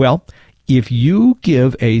 Well, if you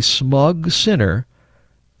give a smug sinner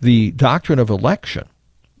the doctrine of election,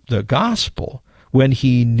 the gospel, when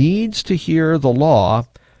he needs to hear the law,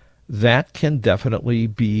 that can definitely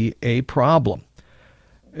be a problem.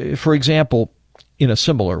 For example, in a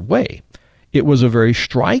similar way, it was a very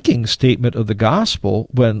striking statement of the gospel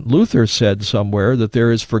when Luther said somewhere that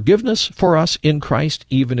there is forgiveness for us in Christ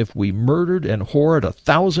even if we murdered and whored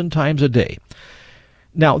 1,000 times a day.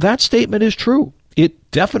 Now, that statement is true.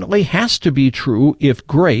 It definitely has to be true if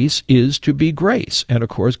grace is to be grace. And of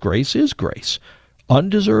course, grace is grace.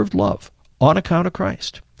 Undeserved love on account of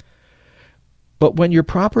Christ. But when you're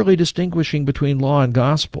properly distinguishing between law and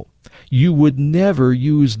gospel, you would never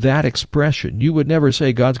use that expression. You would never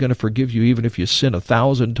say God's going to forgive you even if you sin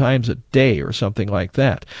 1,000 times a day or something like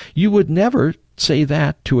that. You would never say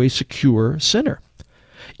that to a secure sinner.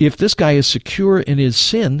 If this guy is secure in his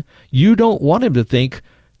sin, you don't want him to think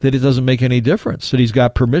that it doesn't make any difference, that he's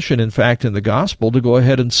got permission, in fact, in the gospel to go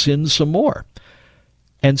ahead and sin some more.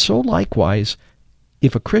 And so likewise,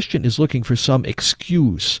 if a Christian is looking for some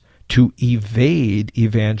excuse to evade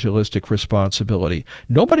evangelistic responsibility,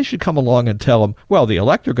 nobody should come along and tell them, well, the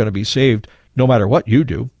elect are going to be saved no matter what you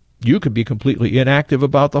do. You could be completely inactive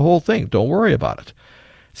about the whole thing. Don't worry about it.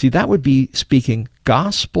 See, that would be speaking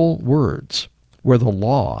gospel words where the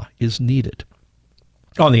law is needed.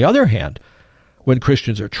 On the other hand, when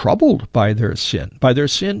Christians are troubled by their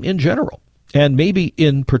sin in general, and maybe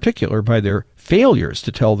in particular by their failures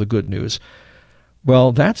to tell the good news,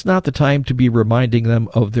 well, that's not the time to be reminding them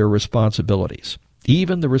of their responsibilities,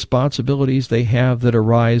 even the responsibilities they have that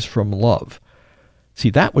arise from love.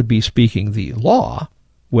 See, that would be speaking the law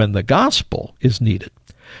when the gospel is needed.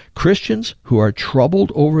 Christians who are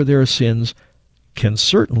troubled over their sins can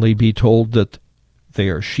certainly be told that they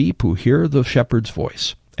are sheep who hear the shepherd's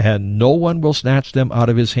voice, and no one will snatch them out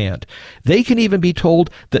of his hand. They can even be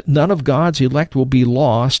told that none of God's elect will be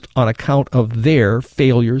lost on account of their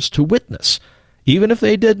failures to witness, even if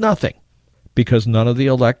they did nothing, because none of the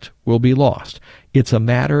elect will be lost. It's a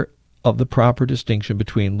matter of the proper distinction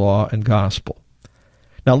between law and gospel.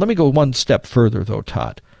 Now, let me go one step further, though,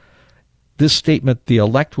 Todd. This statement, the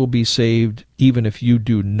elect will be saved even if you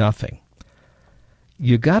do nothing.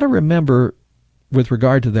 You got to remember, with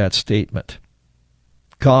regard to that statement,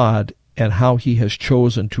 God and how he has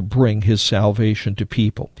chosen to bring his salvation to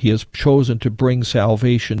people. He has chosen to bring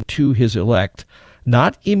salvation to his elect,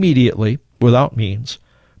 not immediately, without means,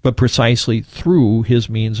 but precisely through his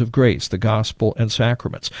means of grace, the gospel and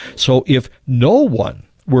sacraments. So if no one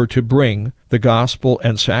were to bring the gospel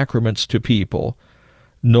and sacraments to people,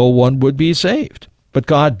 no one would be saved. But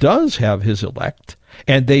God does have his elect,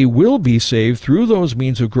 and they will be saved through those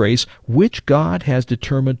means of grace which God has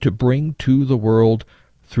determined to bring to the world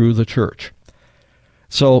through the church.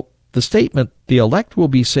 So the statement, the elect will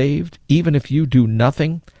be saved even if you do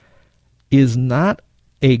nothing, is not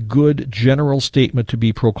a good general statement to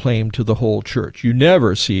be proclaimed to the whole church. You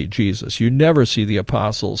never see Jesus, you never see the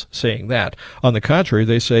apostles saying that. On the contrary,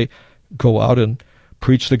 they say, go out and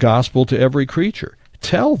preach the gospel to every creature.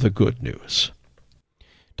 Tell the good news.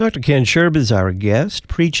 Dr. Ken Schurb is our guest.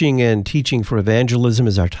 Preaching and teaching for evangelism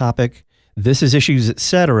is our topic. This is Issues,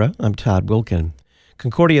 Etc. I'm Todd Wilkin.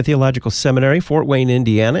 Concordia Theological Seminary, Fort Wayne,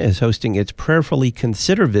 Indiana, is hosting its Prayerfully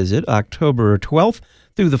Consider visit October 12th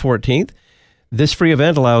through the 14th. This free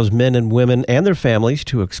event allows men and women and their families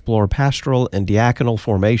to explore pastoral and diaconal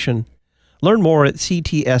formation. Learn more at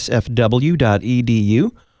ctsfw.edu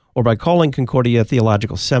or by calling Concordia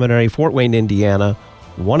Theological Seminary, Fort Wayne, Indiana,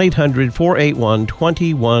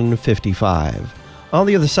 1-800-481-2155. On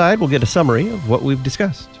the other side, we'll get a summary of what we've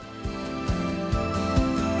discussed.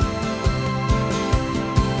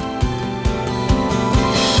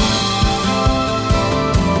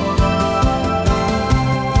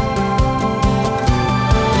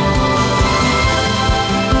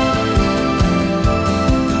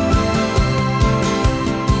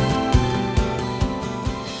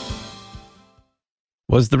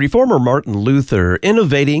 Was the reformer Martin Luther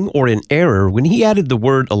innovating or in error when he added the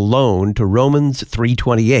word alone to Romans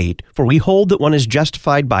 3:28, for we hold that one is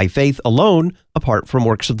justified by faith alone, apart from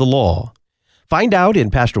works of the law? Find out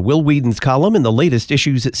in Pastor Will Whedon's column in the latest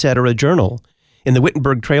Issues, Etc. journal. In the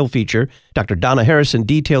Wittenberg Trail feature, Dr. Donna Harrison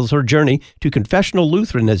details her journey to confessional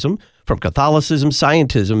Lutheranism from Catholicism,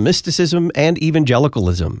 Scientism, mysticism, and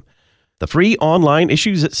evangelicalism. The free online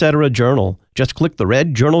Issues, Etc. journal. Just click the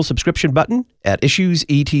red journal subscription button at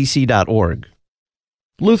issuesetc.org.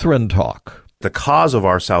 Lutheran Talk. The cause of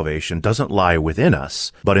our salvation doesn't lie within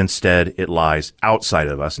us, but instead it lies outside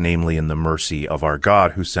of us, namely in the mercy of our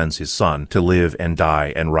God who sends his Son to live and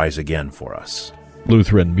die and rise again for us.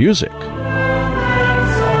 Lutheran Music.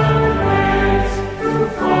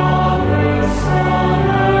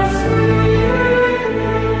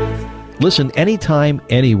 Listen anytime,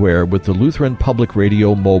 anywhere with the Lutheran Public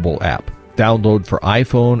Radio mobile app. Download for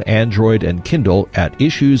iPhone, Android, and Kindle at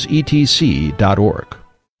issuesetc.org.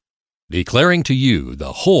 Declaring to you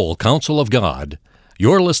the whole counsel of God,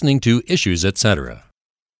 you're listening to Issues, Etc.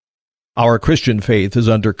 Our Christian faith is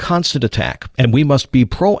under constant attack, and we must be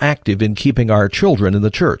proactive in keeping our children in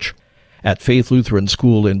the church. At Faith Lutheran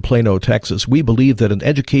School in Plano, Texas, we believe that an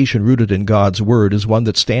education rooted in God's Word is one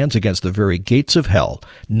that stands against the very gates of hell.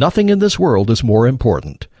 Nothing in this world is more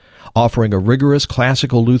important. Offering a rigorous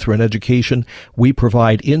classical Lutheran education, we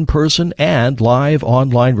provide in-person and live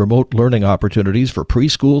online remote learning opportunities for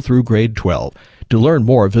preschool through grade 12. To learn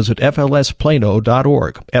more, visit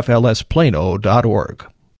flsplano.org, flsplano.org.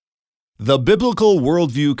 The Biblical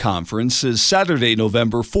Worldview Conference is Saturday,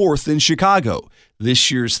 November 4th in Chicago.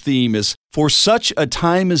 This year's theme is For Such a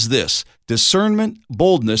Time as This, Discernment,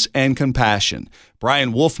 Boldness, and Compassion.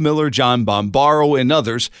 Brian Wolfmiller, John Bombaro, and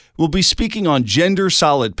others will be speaking on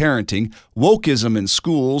gender-solid parenting, wokeism in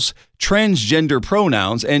schools, transgender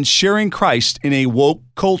pronouns, and sharing Christ in a woke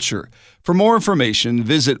culture. For more information,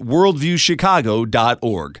 visit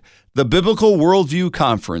worldviewchicago.org. The Biblical Worldview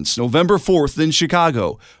Conference, November 4th in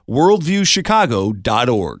Chicago,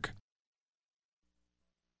 worldviewchicago.org.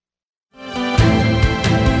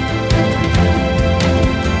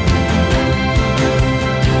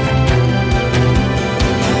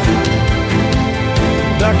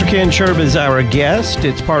 Dr. Ken Schurb is our guest.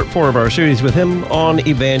 It's part 4 of our series with him on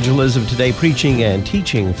evangelism today, preaching and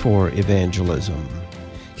teaching for evangelism.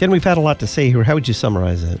 Ken, we've had a lot to say here. How would you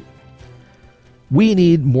summarize it? We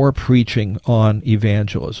need more preaching on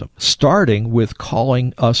evangelism, starting with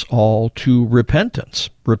calling us all to repentance.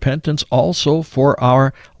 Repentance also for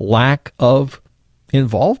our lack of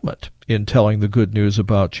involvement in telling the good news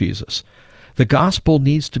about Jesus. The gospel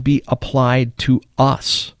needs to be applied to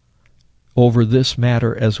us over this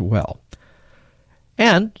matter as well.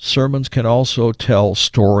 And sermons can also tell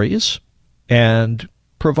stories and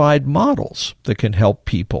provide models that can help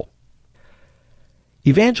people.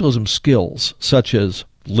 Evangelism skills such as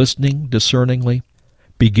listening discerningly,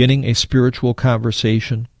 beginning a spiritual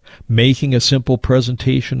conversation, making a simple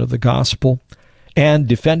presentation of the gospel, and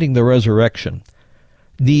defending the resurrection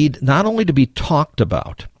need not only to be talked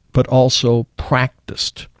about, but also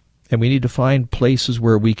practiced And we need to find places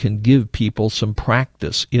where we can give people some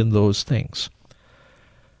practice in those things.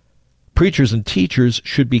 Preachers and teachers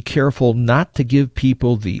should be careful not to give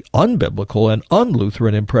people the unbiblical and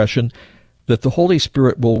un-Lutheran impression that the Holy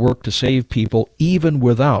Spirit will work to save people even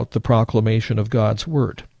without the proclamation of God's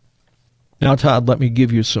Word. Now, Todd, let me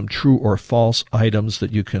give you some true or false items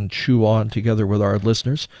that you can chew on together with our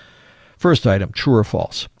listeners. First item, true or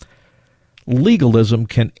false. Legalism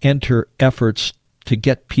can enter efforts to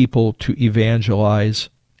get people to evangelize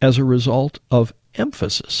as a result of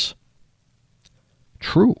emphasis.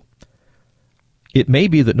 True. It may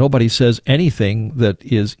be that nobody says anything that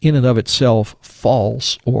is in and of itself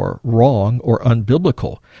false or wrong or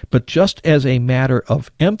unbiblical, but just as a matter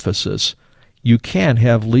of emphasis, you can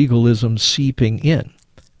have legalism seeping in.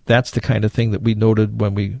 That's the kind of thing that we noted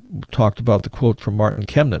when we talked about the quote from Martin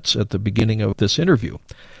Chemnitz at the beginning of this interview.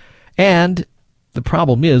 And the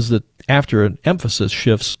problem is that after an emphasis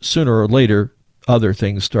shifts, sooner or later, other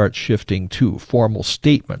things start shifting too. Formal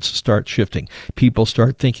statements start shifting. People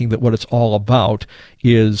start thinking that what it's all about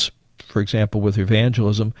is, for example, with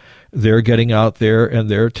evangelism, they're getting out there and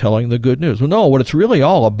they're telling the good news. Well, no, what it's really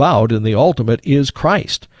all about in the ultimate is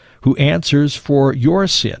Christ, who answers for your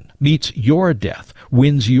sin, meets your death,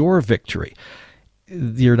 wins your victory.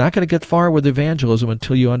 You're not going to get far with evangelism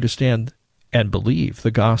until you understand and believe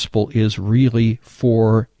the gospel is really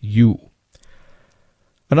for you.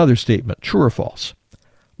 Another statement, true or false.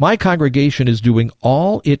 My congregation is doing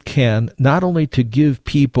all it can not only to give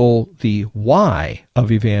people the why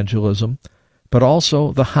of evangelism, but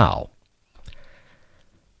also the how.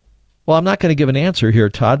 Well, I'm not going to give an answer here,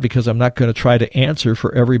 Todd, because I'm not going to try to answer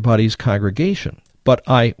for everybody's congregation. But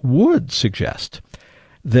I would suggest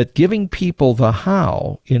that giving people the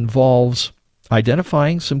how involves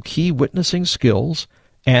identifying some key witnessing skills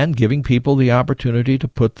and giving people the opportunity to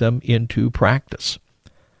put them into practice.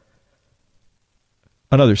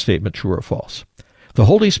 Another statement, true or false. The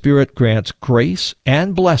Holy Spirit grants grace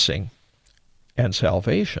and blessing and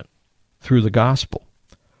salvation through the gospel.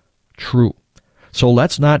 True. So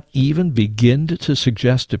let's not even begin to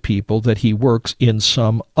suggest to people that he works in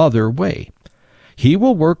some other way. He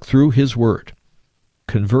will work through his word.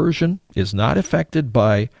 Conversion is not affected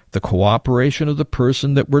by the cooperation of the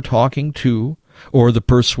person that we're talking to or the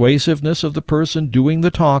persuasiveness of the person doing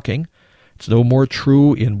the talking. It's no more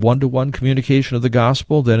true in one-to-one communication of the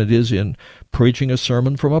gospel than it is in preaching a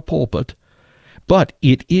sermon from a pulpit. But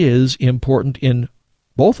it is important in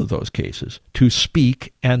both of those cases to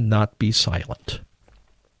speak and not be silent.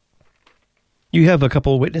 You have a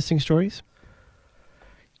couple of witnessing stories?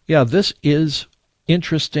 Yeah, this is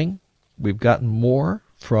interesting. We've gotten more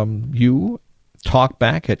from you.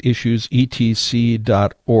 Talkback at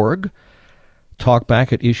issuesetc.org.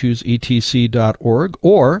 Talkback at issuesetc.org,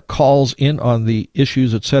 or calls in on the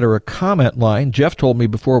Issues Etc. comment line. Jeff told me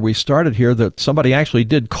before we started here that somebody actually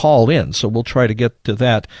did call in, so we'll try to get to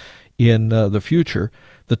that in the future.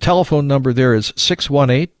 The telephone number there is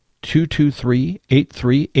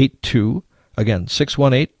 618-223-8382. Again,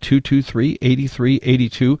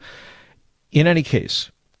 618-223-8382. In any case,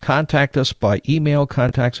 contact us by email,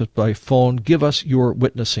 contact us by phone. Give us your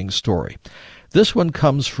witnessing story. This one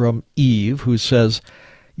comes from Eve, who says,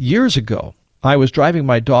 years ago, I was driving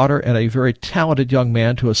my daughter and a very talented young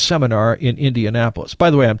man to a seminar in Indianapolis. By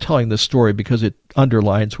the way, I'm telling this story because it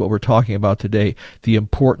underlines what we're talking about today, the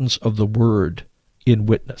importance of the word in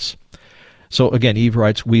witness. So again, Eve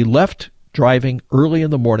writes, we left driving early in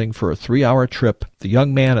the morning for a 3-hour trip. The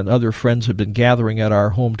young man and other friends had been gathering at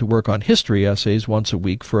our home to work on history essays once a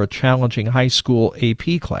week for a challenging high school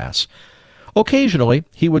AP class. Occasionally,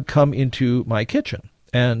 he would come into my kitchen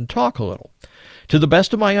and talk a little. To the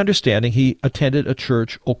best of my understanding, he attended a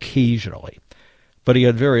church occasionally, but he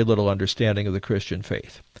had very little understanding of the Christian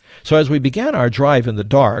faith. So as we began our drive in the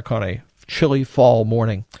dark on a chilly fall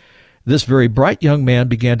morning, this very bright young man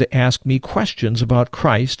began to ask me questions about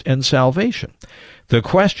Christ and salvation. The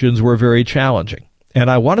questions were very challenging,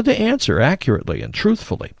 and I wanted to answer accurately and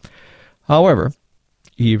truthfully. However,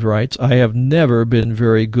 Eve writes, I have never been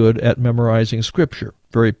very good at memorizing Scripture,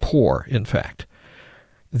 very poor, in fact.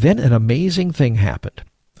 Then an amazing thing happened.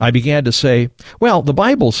 I began to say, well, the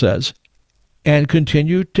Bible says, and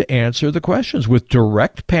continued to answer the questions with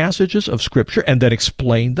direct passages of Scripture and then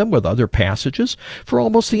explained them with other passages for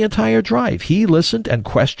almost the entire drive. He listened and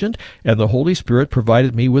questioned, and the Holy Spirit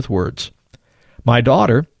provided me with words. My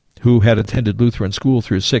daughter, who had attended Lutheran school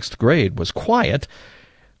through 6th grade, was quiet,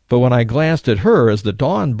 but when I glanced at her as the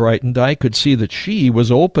dawn brightened, I could see that she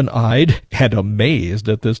was open-eyed and amazed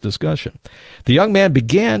at this discussion. The young man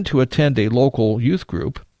began to attend a local youth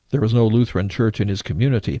group. There was no Lutheran church in his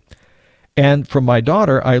community. And from my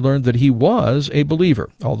daughter, I learned that he was a believer,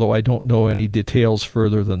 although I don't know any details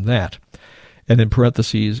further than that. And in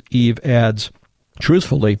parentheses, Eve adds,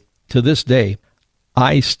 truthfully, to this day,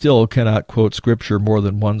 I still cannot quote Scripture more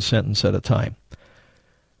than one sentence at a time.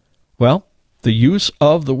 Well, the use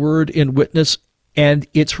of the word in witness, and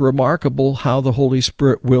it's remarkable how the Holy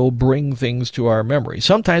Spirit will bring things to our memory.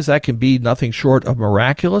 Sometimes that can be nothing short of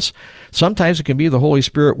miraculous. Sometimes it can be the Holy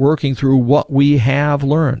Spirit working through what we have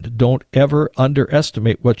learned. Don't ever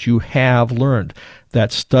underestimate what you have learned.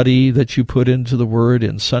 That study that you put into the Word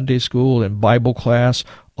in Sunday school, in Bible class,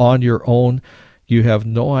 on your own, you have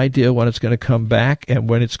no idea when it's going to come back and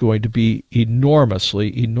when it's going to be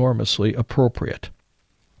enormously, enormously appropriate.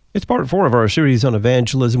 It's part 4 of our series on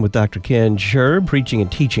evangelism with Dr. Ken Schurb, preaching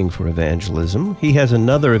and teaching for evangelism. He has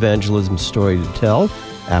another evangelism story to tell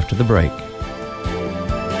after the break.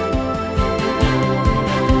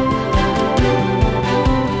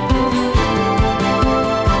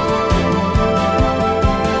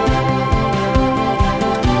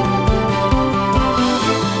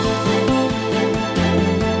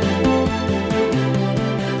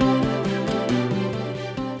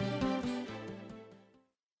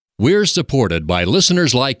 We're supported by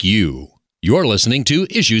listeners like you. You're listening to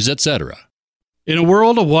Issues, Etc. In a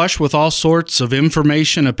world awash with all sorts of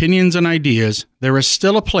information, opinions, and ideas, there is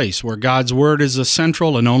still a place where God's Word is the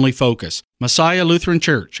central and only focus. Messiah Lutheran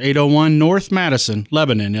Church, 801 North Madison,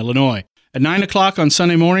 Lebanon, Illinois. At 9 o'clock on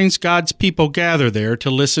Sunday mornings, God's people gather there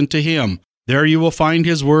to listen to Him. There you will find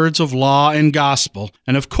His words of law and gospel,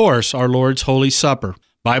 and of course, our Lord's Holy Supper.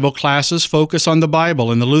 Bible classes focus on the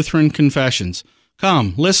Bible and the Lutheran confessions.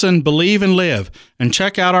 Come, listen, believe, and live, and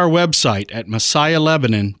check out our website at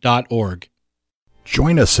messiahlebanon.org.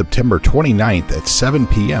 Join us September 29th at 7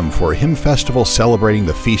 p.m. for a hymn festival celebrating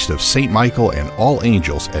the feast of St. Michael and All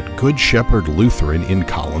Angels at Good Shepherd Lutheran in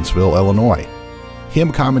Collinsville, Illinois.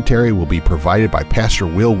 Hymn commentary will be provided by Pastor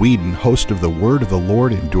Will Whedon, host of the Word of the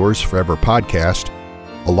Lord Endures Forever podcast,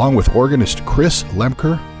 along with organist Chris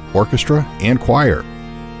Lemker, orchestra, and choir.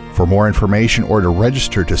 For more information or to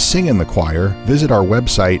register to sing in the choir, visit our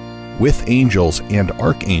website,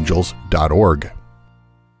 withangelsandarchangels.org.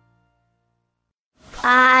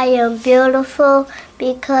 I am beautiful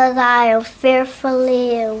because I am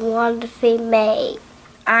fearfully and wonderfully made.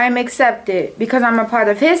 I am accepted because I'm a part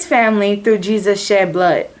of His family through Jesus' shed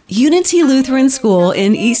blood. Unity Lutheran School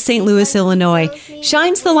in East St. Louis, Illinois,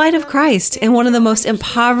 shines the light of Christ in one of the most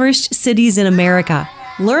impoverished cities in America.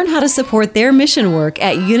 Learn how to support their mission work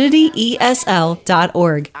at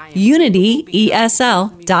unityesl.org.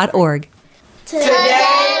 unityesl.org.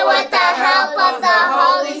 Today, with the help of the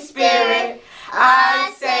Holy Spirit,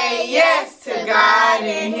 I say yes to God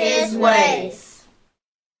and His ways.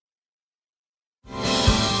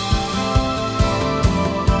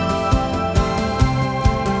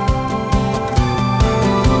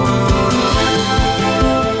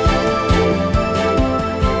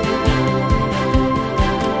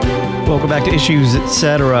 Welcome back to Issues,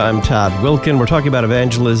 Etc. I'm Todd Wilkin. We're talking about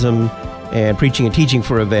evangelism and preaching and teaching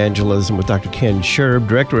for evangelism with Dr. Ken Schurb,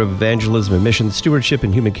 Director of Evangelism and Mission Stewardship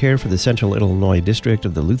and Human Care for the Central Illinois District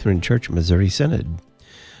of the Lutheran Church Missouri Synod.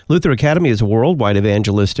 Luther Academy is a worldwide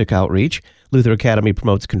evangelistic outreach. Luther Academy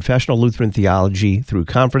promotes confessional Lutheran theology through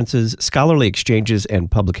conferences, scholarly exchanges,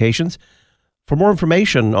 and publications. For more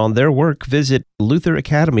information on their work, visit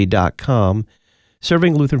lutheracademy.com.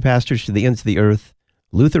 Serving Lutheran pastors to the ends of the earth,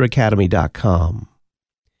 lutheracademy.com.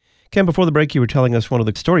 Ken, before the break, you were telling us one of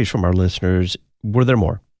the stories from our listeners. Were there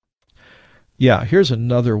more? Yeah, here's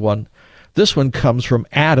another one. This one comes from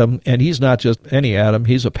Adam, and he's not just any Adam,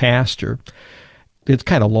 he's a pastor. It's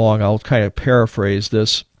kind of long. I'll kind of paraphrase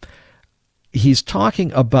this. He's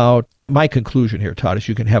talking about, my conclusion here, Todd, is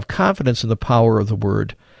you can have confidence in the power of the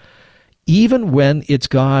Word, even when it's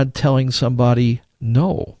God telling somebody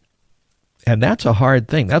no. And that's a hard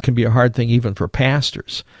thing. That can be a hard thing even for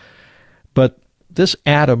pastors. But this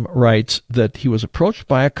Adam writes that he was approached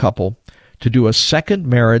by a couple to do a second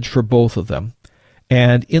marriage for both of them.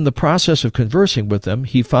 And in the process of conversing with them,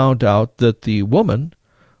 he found out that the woman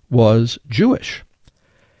was Jewish.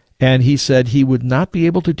 And he said he would not be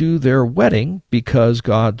able to do their wedding because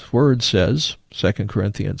God's Word says, 2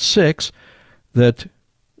 Corinthians 6, that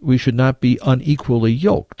we should not be unequally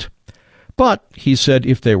yoked. But he said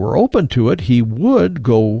if they were open to it, he would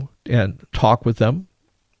go and talk with them,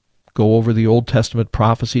 go over the Old Testament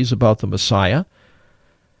prophecies about the Messiah.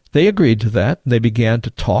 They agreed to that, and they began to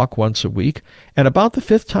talk once a week. And about the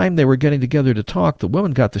 5th time they were getting together to talk, the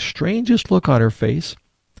woman got the strangest look on her face.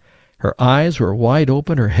 Her eyes were wide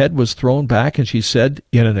open, her head was thrown back, and she said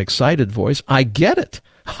in an excited voice, I get it.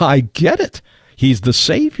 I get it. He's the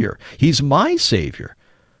Savior. He's my Savior.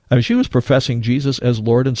 I mean, she was professing Jesus as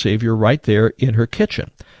Lord and Savior right there in her kitchen.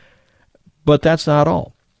 But that's not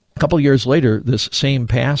all. A couple of years later, this same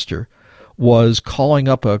pastor was calling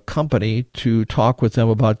up a company to talk with them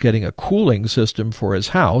about getting a cooling system for his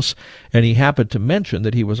house, and he happened to mention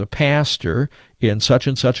that he was a pastor in such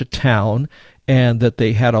and such a town, and that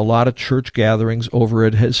they had a lot of church gatherings over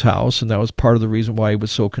at his house, and that was part of the reason why he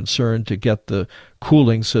was so concerned to get the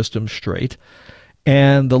cooling system straight.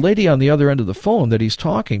 And the lady on the other end of the phone that he's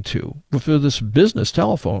talking to, for this business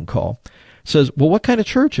telephone call, says, well, what kind of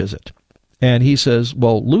church is it? And he says,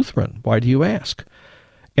 well, Lutheran. Why do you ask?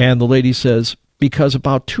 And the lady says, because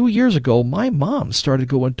about 2 years ago, my mom started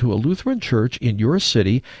going to a Lutheran church in your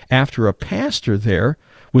city after a pastor there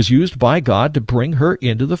was used by God to bring her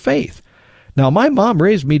into the faith. Now, my mom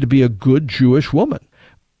raised me to be a good Jewish woman,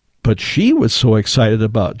 but she was so excited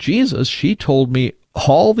about Jesus, she told me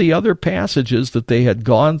all the other passages that they had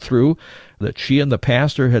gone through, that she and the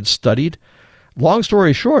pastor had studied. Long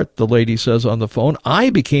story short, the lady says on the phone, I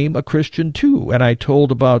became a Christian too, and I told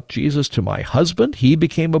about Jesus to my husband. He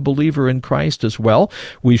became a believer in Christ as well.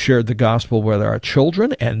 We shared the gospel with our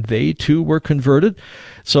children, and they too were converted.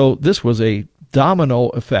 So this was a domino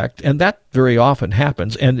effect, and that very often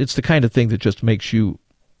happens, and it's the kind of thing that just makes you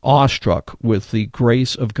awestruck with the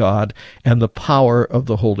grace of God and the power of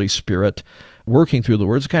the Holy Spirit working through the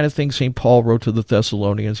words, the kind of thing St. Paul wrote to the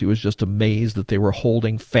Thessalonians. He was just amazed that they were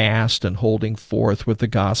holding fast and holding forth with the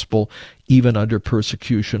gospel, even under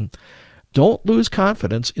persecution. Don't lose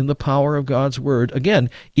confidence in the power of God's word. Again,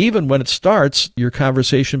 even when it starts your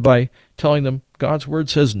conversation by telling them God's word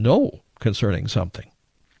says no concerning something.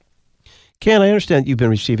 Ken, I understand you've been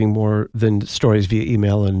receiving more than stories via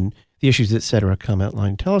email and the Issues, Etc. comment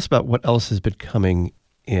line. Tell us about what else has been coming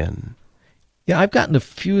in. Yeah, I've gotten a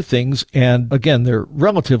few things, and again, they're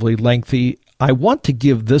relatively lengthy. I want to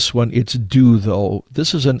give this one its due, though.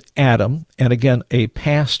 This is an Adam, and again, a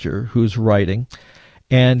pastor who's writing,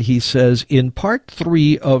 and he says, in part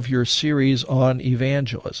 3 of your series on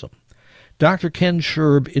evangelism, Dr. Ken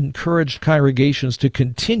Schurb encouraged congregations to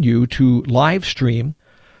continue to live stream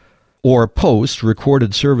or post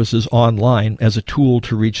recorded services online as a tool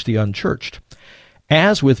to reach the unchurched.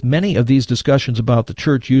 As with many of these discussions about the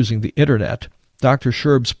church using the internet, Dr.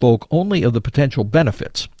 Schurb spoke only of the potential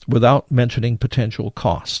benefits without mentioning potential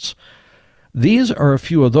costs. These are a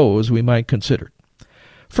few of those we might consider.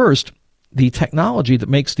 First, the technology that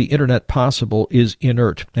makes the internet possible is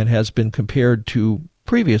inert and has been compared to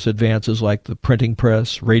previous advances like the printing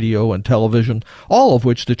press, radio, and television, all of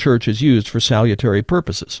which the church has used for salutary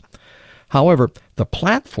purposes. However, the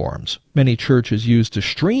platforms many churches use to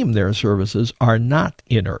stream their services are not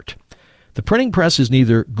inert. The printing press is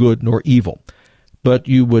neither good nor evil, but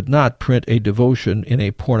you would not print a devotion in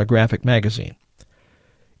a pornographic magazine.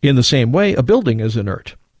 In the same way, a building is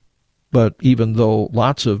inert. But even though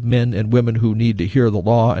lots of men and women who need to hear the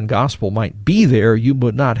law and gospel might be there, you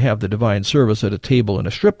would not have the divine service at a table in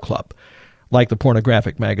a strip club. Like the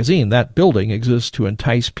pornographic magazine, that building exists to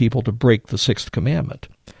entice people to break the 6th commandment.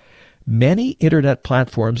 Many internet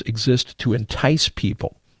platforms exist to entice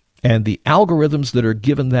people, and the algorithms that are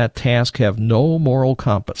given that task have no moral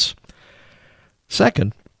compass.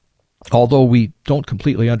 Second, although we don't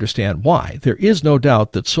completely understand why, there is no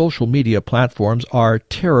doubt that social media platforms are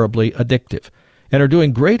terribly addictive and are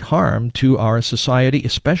doing great harm to our society,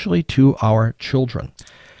 especially to our children.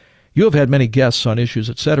 You have had many guests on Issues,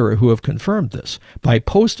 Etc. who have confirmed this. By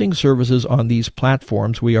posting services on these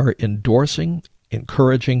platforms, we are endorsing,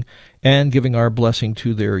 encouraging, and giving our blessing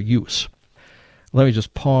to their use. Let me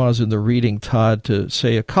just pause in the reading, Todd, to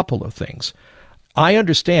say a couple of things. I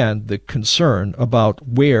understand the concern about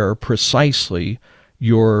where precisely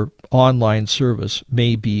your online service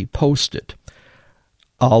may be posted.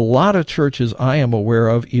 A lot of churches I am aware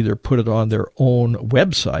of either put it on their own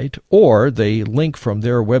website or they link from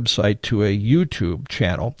their website to a YouTube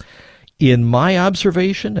channel. In my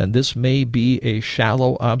observation, and this may be a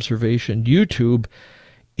shallow observation, YouTube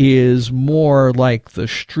is more like the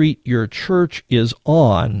street your church is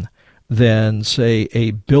on than, say,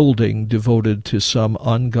 a building devoted to some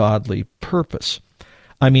ungodly purpose.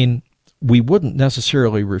 I mean, we wouldn't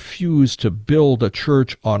necessarily refuse to build a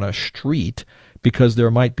church on a street because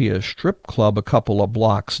there might be a strip club a couple of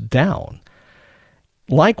blocks down.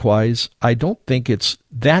 Likewise, I don't think it's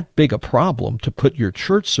that big a problem to put your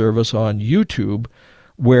church service on YouTube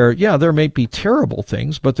where, yeah, there may be terrible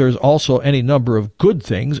things, but there's also any number of good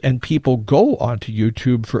things, and people go onto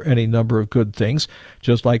YouTube for any number of good things,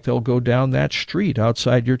 just like they'll go down that street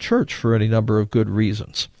outside your church for any number of good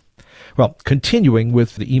reasons. Well, continuing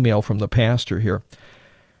with the email from the pastor here,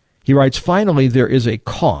 He writes, finally, there is a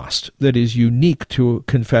cost that is unique to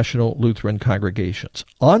confessional Lutheran congregations.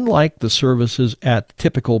 Unlike the services at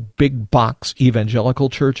typical big box evangelical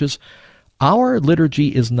churches, our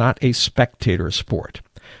liturgy is not a spectator sport.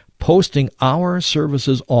 Posting our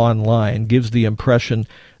services online gives the impression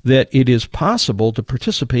that it is possible to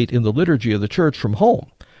participate in the liturgy of the church from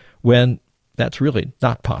home, when that's really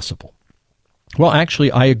not possible. Well,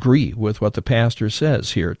 actually, I agree with what the pastor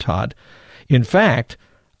says here, Todd. In fact,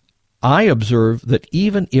 I observe that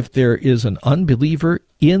even if there is an unbeliever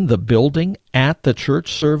in the building at the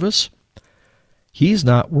church service, he's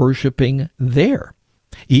not worshiping there.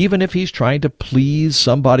 Even if he's trying to please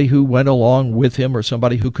somebody who went along with him or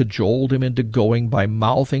somebody who cajoled him into going by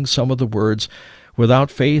mouthing some of the words, without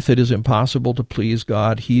faith it is impossible to please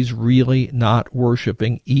God. He's really not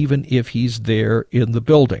worshiping, even if he's there in the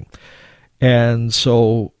building. And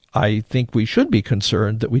so I think we should be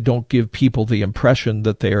concerned that we don't give people the impression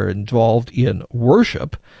that they are involved in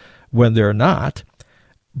worship when they're not.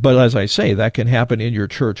 But as I say, that can happen in your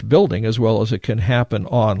church building as well as it can happen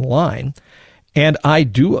online. And I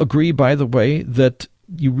do agree, by the way, that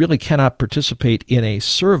you really cannot participate in a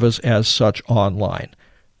service as such online.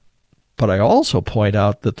 But I also point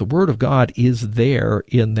out that the Word of God is there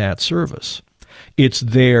in that service. It's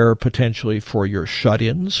there potentially for your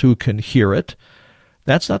shut-ins who can hear it.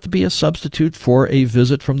 That's not to be a substitute for a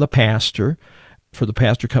visit from the pastor, for the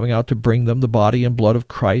pastor coming out to bring them the body and blood of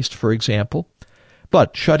Christ, for example.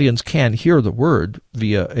 But shut-ins can hear the Word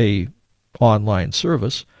via a online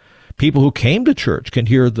service. People who came to church can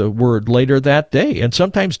hear the Word later that day and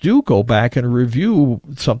sometimes do go back and review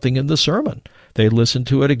something in the sermon. They listen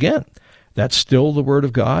to it again. That's still the Word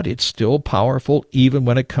of God. It's still powerful even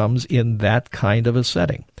when it comes in that kind of a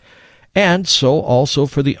setting. And so also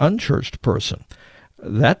for the unchurched person.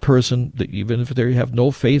 That person, even if they have no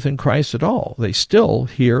faith in Christ at all, they still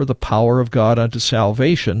hear the power of God unto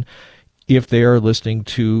salvation if they are listening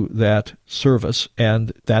to that service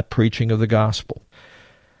and that preaching of the gospel.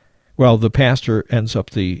 Well, the pastor ends up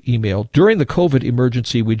the email. During the COVID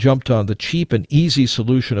emergency, we jumped on the cheap and easy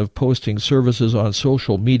solution of posting services on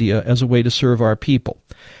social media as a way to serve our people.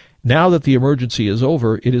 Now that the emergency is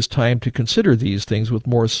over, it is time to consider these things with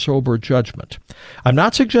more sober judgment. I'm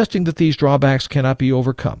not suggesting that these drawbacks cannot be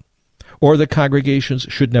overcome, or that congregations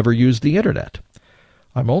should never use the internet.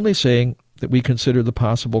 I'm only saying that we consider the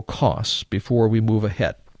possible costs before we move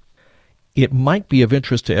ahead. It might be of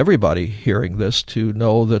interest to everybody hearing this to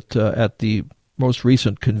know that at the most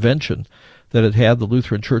recent convention that it had, the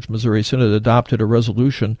Lutheran Church Missouri Synod adopted a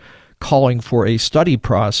resolution calling for a study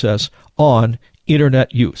process on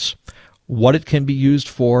internet use, what it can be used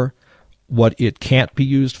for, what it can't be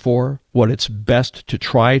used for, what it's best to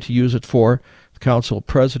try to use it for. The Council of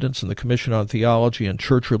Presidents and the Commission on Theology and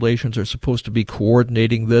Church Relations are supposed to be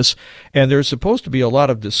coordinating this, and there's supposed to be a lot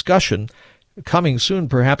of discussion coming soon,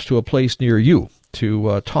 perhaps to a place near you,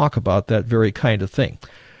 to talk about that very kind of thing.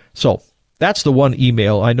 So that's the one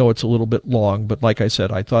email. I know it's a little bit long, but like I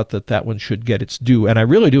said, I thought that that one should get its due. And I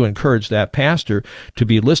really do encourage that pastor to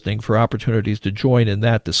be listening for opportunities to join in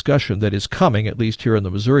that discussion that is coming, at least here in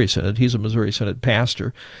the Missouri Synod. He's a Missouri Synod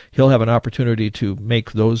pastor. He'll have an opportunity to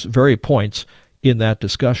make those very points in that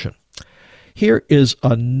discussion. Here is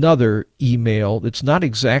another email. It's not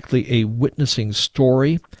exactly a witnessing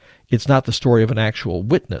story. It's not the story of an actual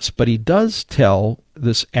witness, but he does tell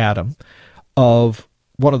this Adam of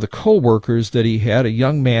one of the co-workers that he had, a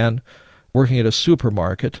young man working at a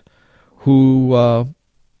supermarket who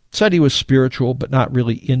said he was spiritual but not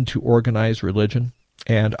really into organized religion.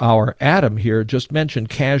 And our Adam here just mentioned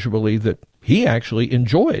casually that he actually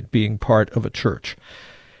enjoyed being part of a church.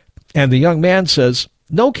 And the young man says,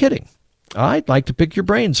 "No kidding, I'd like to pick your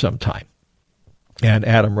brain sometime." And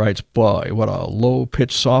Adam writes, "Boy, what a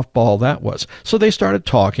low-pitched softball that was." So they started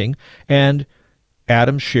talking, and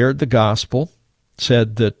Adam shared the gospel,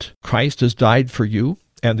 said that Christ has died for you,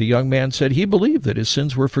 and the young man said he believed that his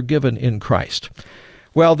sins were forgiven in Christ.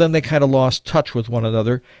 Well, then they kind of lost touch with one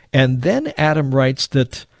another, and then Adam writes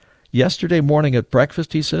that yesterday morning at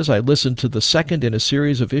breakfast, he says, I listened to the second in a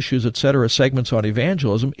series of issues, etc., segments on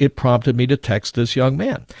evangelism. It prompted me to text this young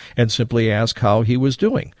man and simply ask how he was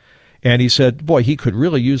doing. And he said, boy, he could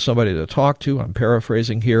really use somebody to talk to. I'm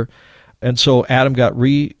paraphrasing here. And so Adam got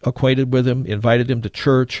reacquainted with him, invited him to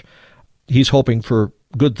church. He's hoping for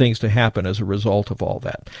good things to happen as a result of all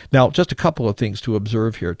that. Now, just a couple of things to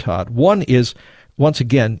observe here, Todd. One is, once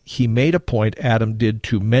again, he made a point, Adam did,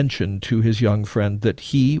 to mention to his young friend that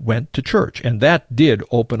he went to church. And that did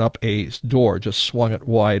open up a door, just swung it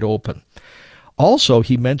wide open. Also,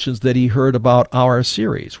 he mentions that he heard about our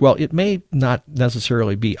series. Well, it may not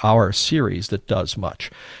necessarily be our series that does much,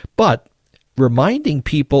 but reminding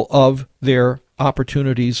people of their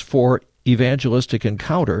opportunities for evangelistic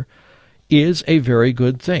encounter is a very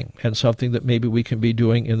good thing, and something that maybe we can be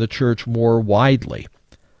doing in the church more widely.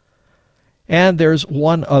 And there's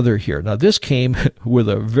one other here. Now, this came with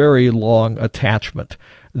a very long attachment.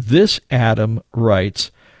 This Adam writes,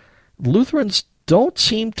 Lutherans don't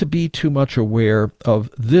seem to be too much aware of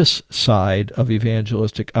this side of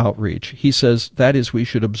evangelistic outreach. He says, that is, we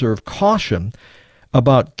should observe caution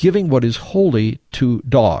about giving what is holy to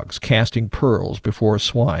dogs, casting pearls before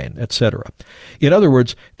swine, etc. In other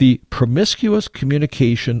words, the promiscuous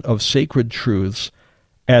communication of sacred truths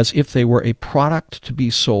as if they were a product to be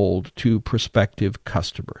sold to prospective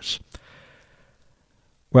customers.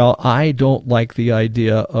 Well, I don't like the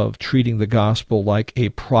idea of treating the gospel like a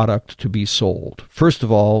product to be sold. First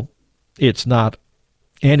of all, it's not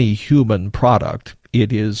any human product.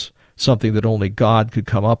 It is something that only God could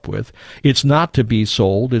come up with. It's not to be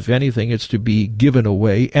sold. If anything, it's to be given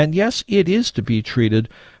away. And yes, it is to be treated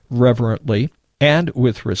reverently and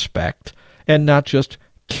with respect, and not just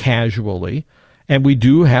casually. And we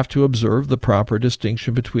do have to observe the proper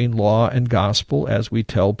distinction between law and gospel as we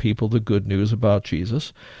tell people the good news about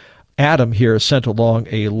Jesus. Adam here sent along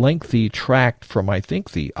a lengthy tract from, I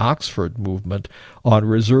think, the Oxford movement on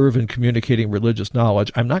reserve and communicating religious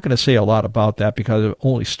knowledge. I'm not going to say a lot about that because I've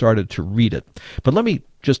only started to read it. But let me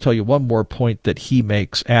just tell you one more point that he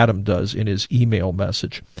makes, Adam does, in his email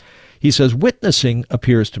message. He says, witnessing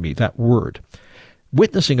appears to me, that word,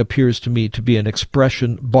 witnessing appears to me to be an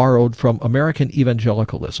expression borrowed from American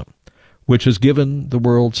evangelicalism, which has given the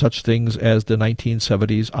world such things as the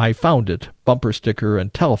 1970s I Found It bumper sticker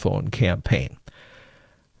and telephone campaign.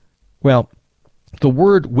 Well, the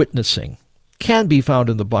word witnessing can be found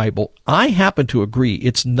in the Bible. I happen to agree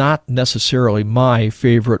it's not necessarily my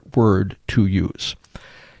favorite word to use.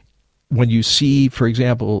 When you see, for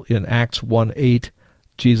example, in Acts 1:8,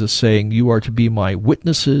 Jesus saying, you are to be my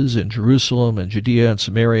witnesses in Jerusalem and Judea and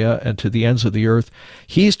Samaria and to the ends of the earth.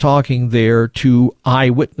 He's talking there to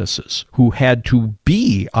eyewitnesses who had to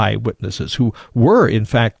be eyewitnesses, who were, in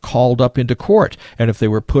fact, called up into court. And if they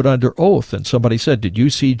were put under oath and somebody said, did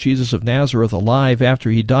you see Jesus of Nazareth alive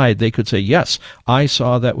after he died? They could say, yes, I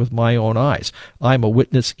saw that with my own eyes. I'm a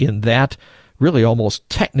witness in that really almost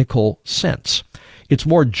technical sense. It's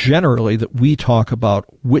more generally that we talk about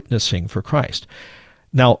witnessing for Christ.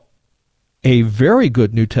 Now, a very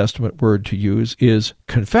good New Testament word to use is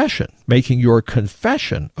confession, making your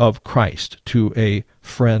confession of Christ to a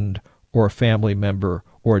friend or family member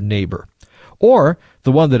or neighbor. Or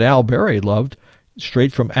the one that Al Berry loved,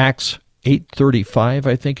 straight from Acts 8:35,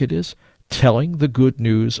 I think it is, telling the good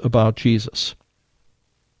news about Jesus.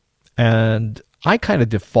 And I kind of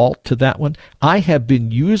default to that one. I have been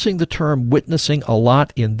using the term witnessing a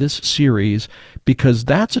lot in this series because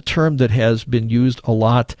that's a term that has been used a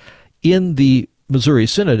lot in the Missouri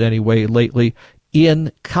Synod anyway lately,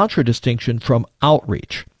 in contradistinction from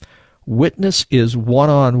outreach. Witness is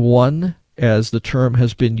one-on-one, as the term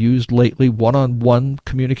has been used lately, one-on-one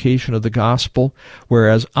communication of the gospel,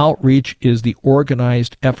 whereas outreach is the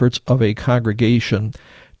organized efforts of a congregation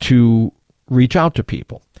to reach out to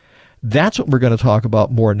people. That's what we're going to talk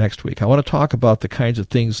about more next week. I want to talk about the kinds of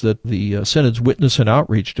things that the Synod's Witness and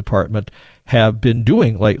Outreach Department have been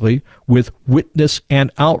doing lately with witness and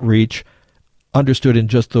outreach understood in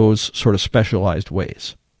just those sort of specialized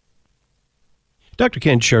ways. Dr.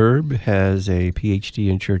 Ken Schurb has a Ph.D.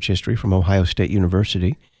 in church history from Ohio State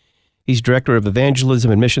University. He's Director of Evangelism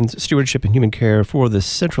and Missions, Stewardship and Human Care for the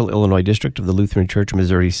Central Illinois District of the Lutheran Church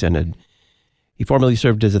Missouri Synod. He formerly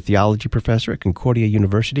served as a theology professor at Concordia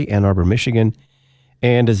University, Ann Arbor, Michigan,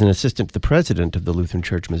 and as an assistant to the president of the Lutheran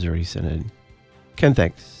Church Missouri Synod. Ken,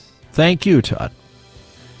 thanks. Thank you, Todd.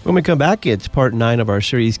 When we come back, it's part 9 of our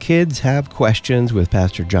series, Kids Have Questions, with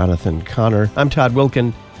Pastor Jonathan Connor. I'm Todd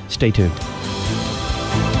Wilkin. Stay tuned.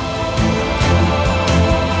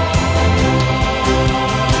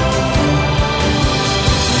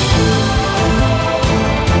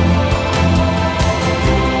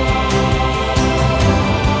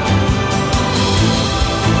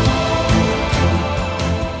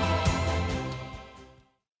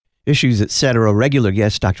 Issues, Etc. regular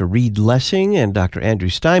guests Dr. Reed Lessing and Dr. Andrew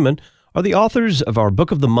Steinman are the authors of our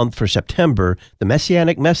book of the month for September, The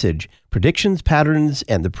Messianic Message, Predictions, Patterns,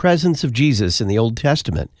 and the Presence of Jesus in the Old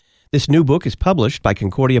Testament. This new book is published by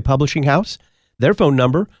Concordia Publishing House. Their phone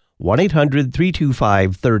number,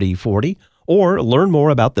 1-800-325-3040, or learn more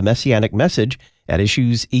about the Messianic Message at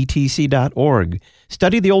issuesetc.org.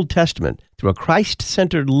 Study the Old Testament through a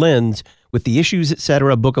Christ-centered lens with the Issues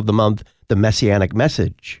Etc. Book of the Month, The Messianic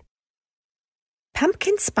Message.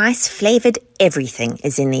 Pumpkin spice flavored everything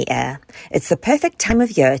is in the air. It's the perfect time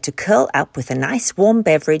of year to curl up with a nice warm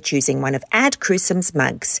beverage using one of Ad Crucem's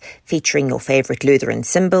mugs, featuring your favorite Lutheran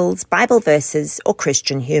symbols, Bible verses, or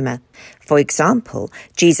Christian humor. For example,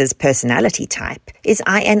 Jesus' personality type is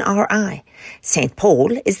INRI. St.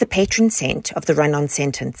 Paul is the patron saint of the run-on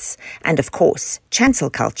sentence. And of course, chancel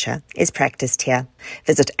culture is practiced here.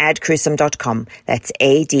 Visit adcrucem.com. That's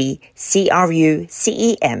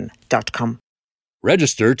ADCRUCEM.com.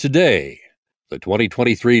 Register today. The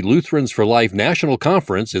 2023 Lutherans for Life National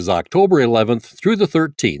Conference is October 11th through the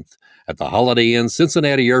 13th at the Holiday Inn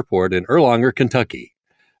Cincinnati Airport in Erlanger, Kentucky.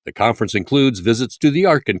 The conference includes visits to the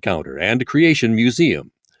Ark Encounter and Creation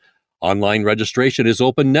Museum. Online registration is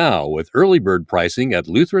open now with early bird pricing at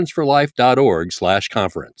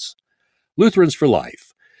lutheransforlife.org/conference. Lutherans for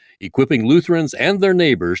Life, equipping Lutherans and their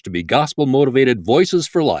neighbors to be gospel-motivated voices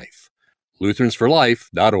for life.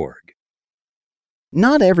 lutheransforlife.org.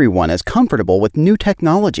 Not everyone is comfortable with new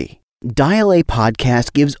technology. Dial A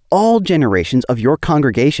Podcast gives all generations of your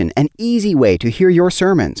congregation an easy way to hear your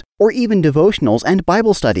sermons, or even devotionals and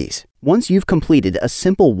Bible studies. Once you've completed a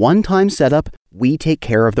simple one-time setup, we take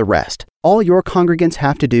care of the rest. All your congregants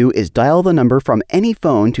have to do is dial the number from any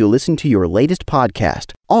phone to listen to your latest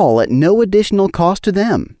podcast, all at no additional cost to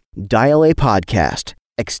them. Dial A Podcast.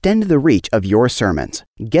 Extend the reach of your sermons.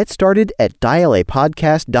 Get started at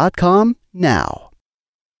dialapodcast.com now.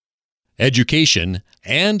 Education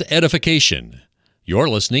and edification. You're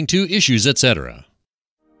listening to Issues Etc.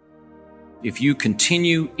 If you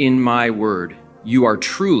continue in my word, you are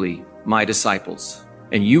truly my disciples,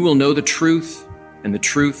 and you will know the truth, and the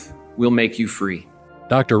truth will make you free.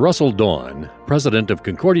 Dr. Russell Dawn, president of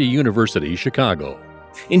Concordia University, Chicago.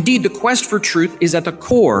 Indeed, the quest for truth is at the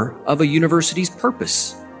core of a university's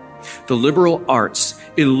purpose. The liberal arts,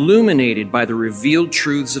 illuminated by the revealed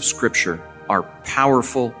truths of Scripture, are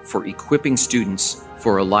powerful for equipping students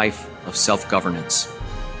for a life of self-governance.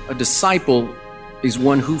 A disciple is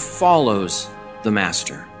one who follows the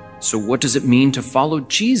Master. So what does it mean to follow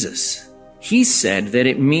Jesus? He said that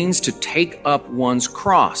it means to take up one's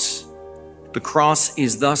cross. The cross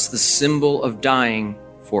is thus the symbol of dying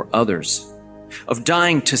for others, of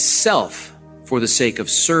dying to self for the sake of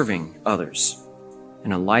serving others.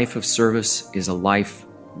 And a life of service is a life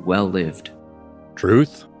well lived.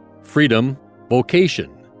 Truth, freedom, vocation.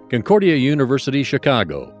 Concordia University,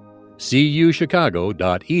 Chicago.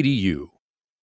 cuchicago.edu.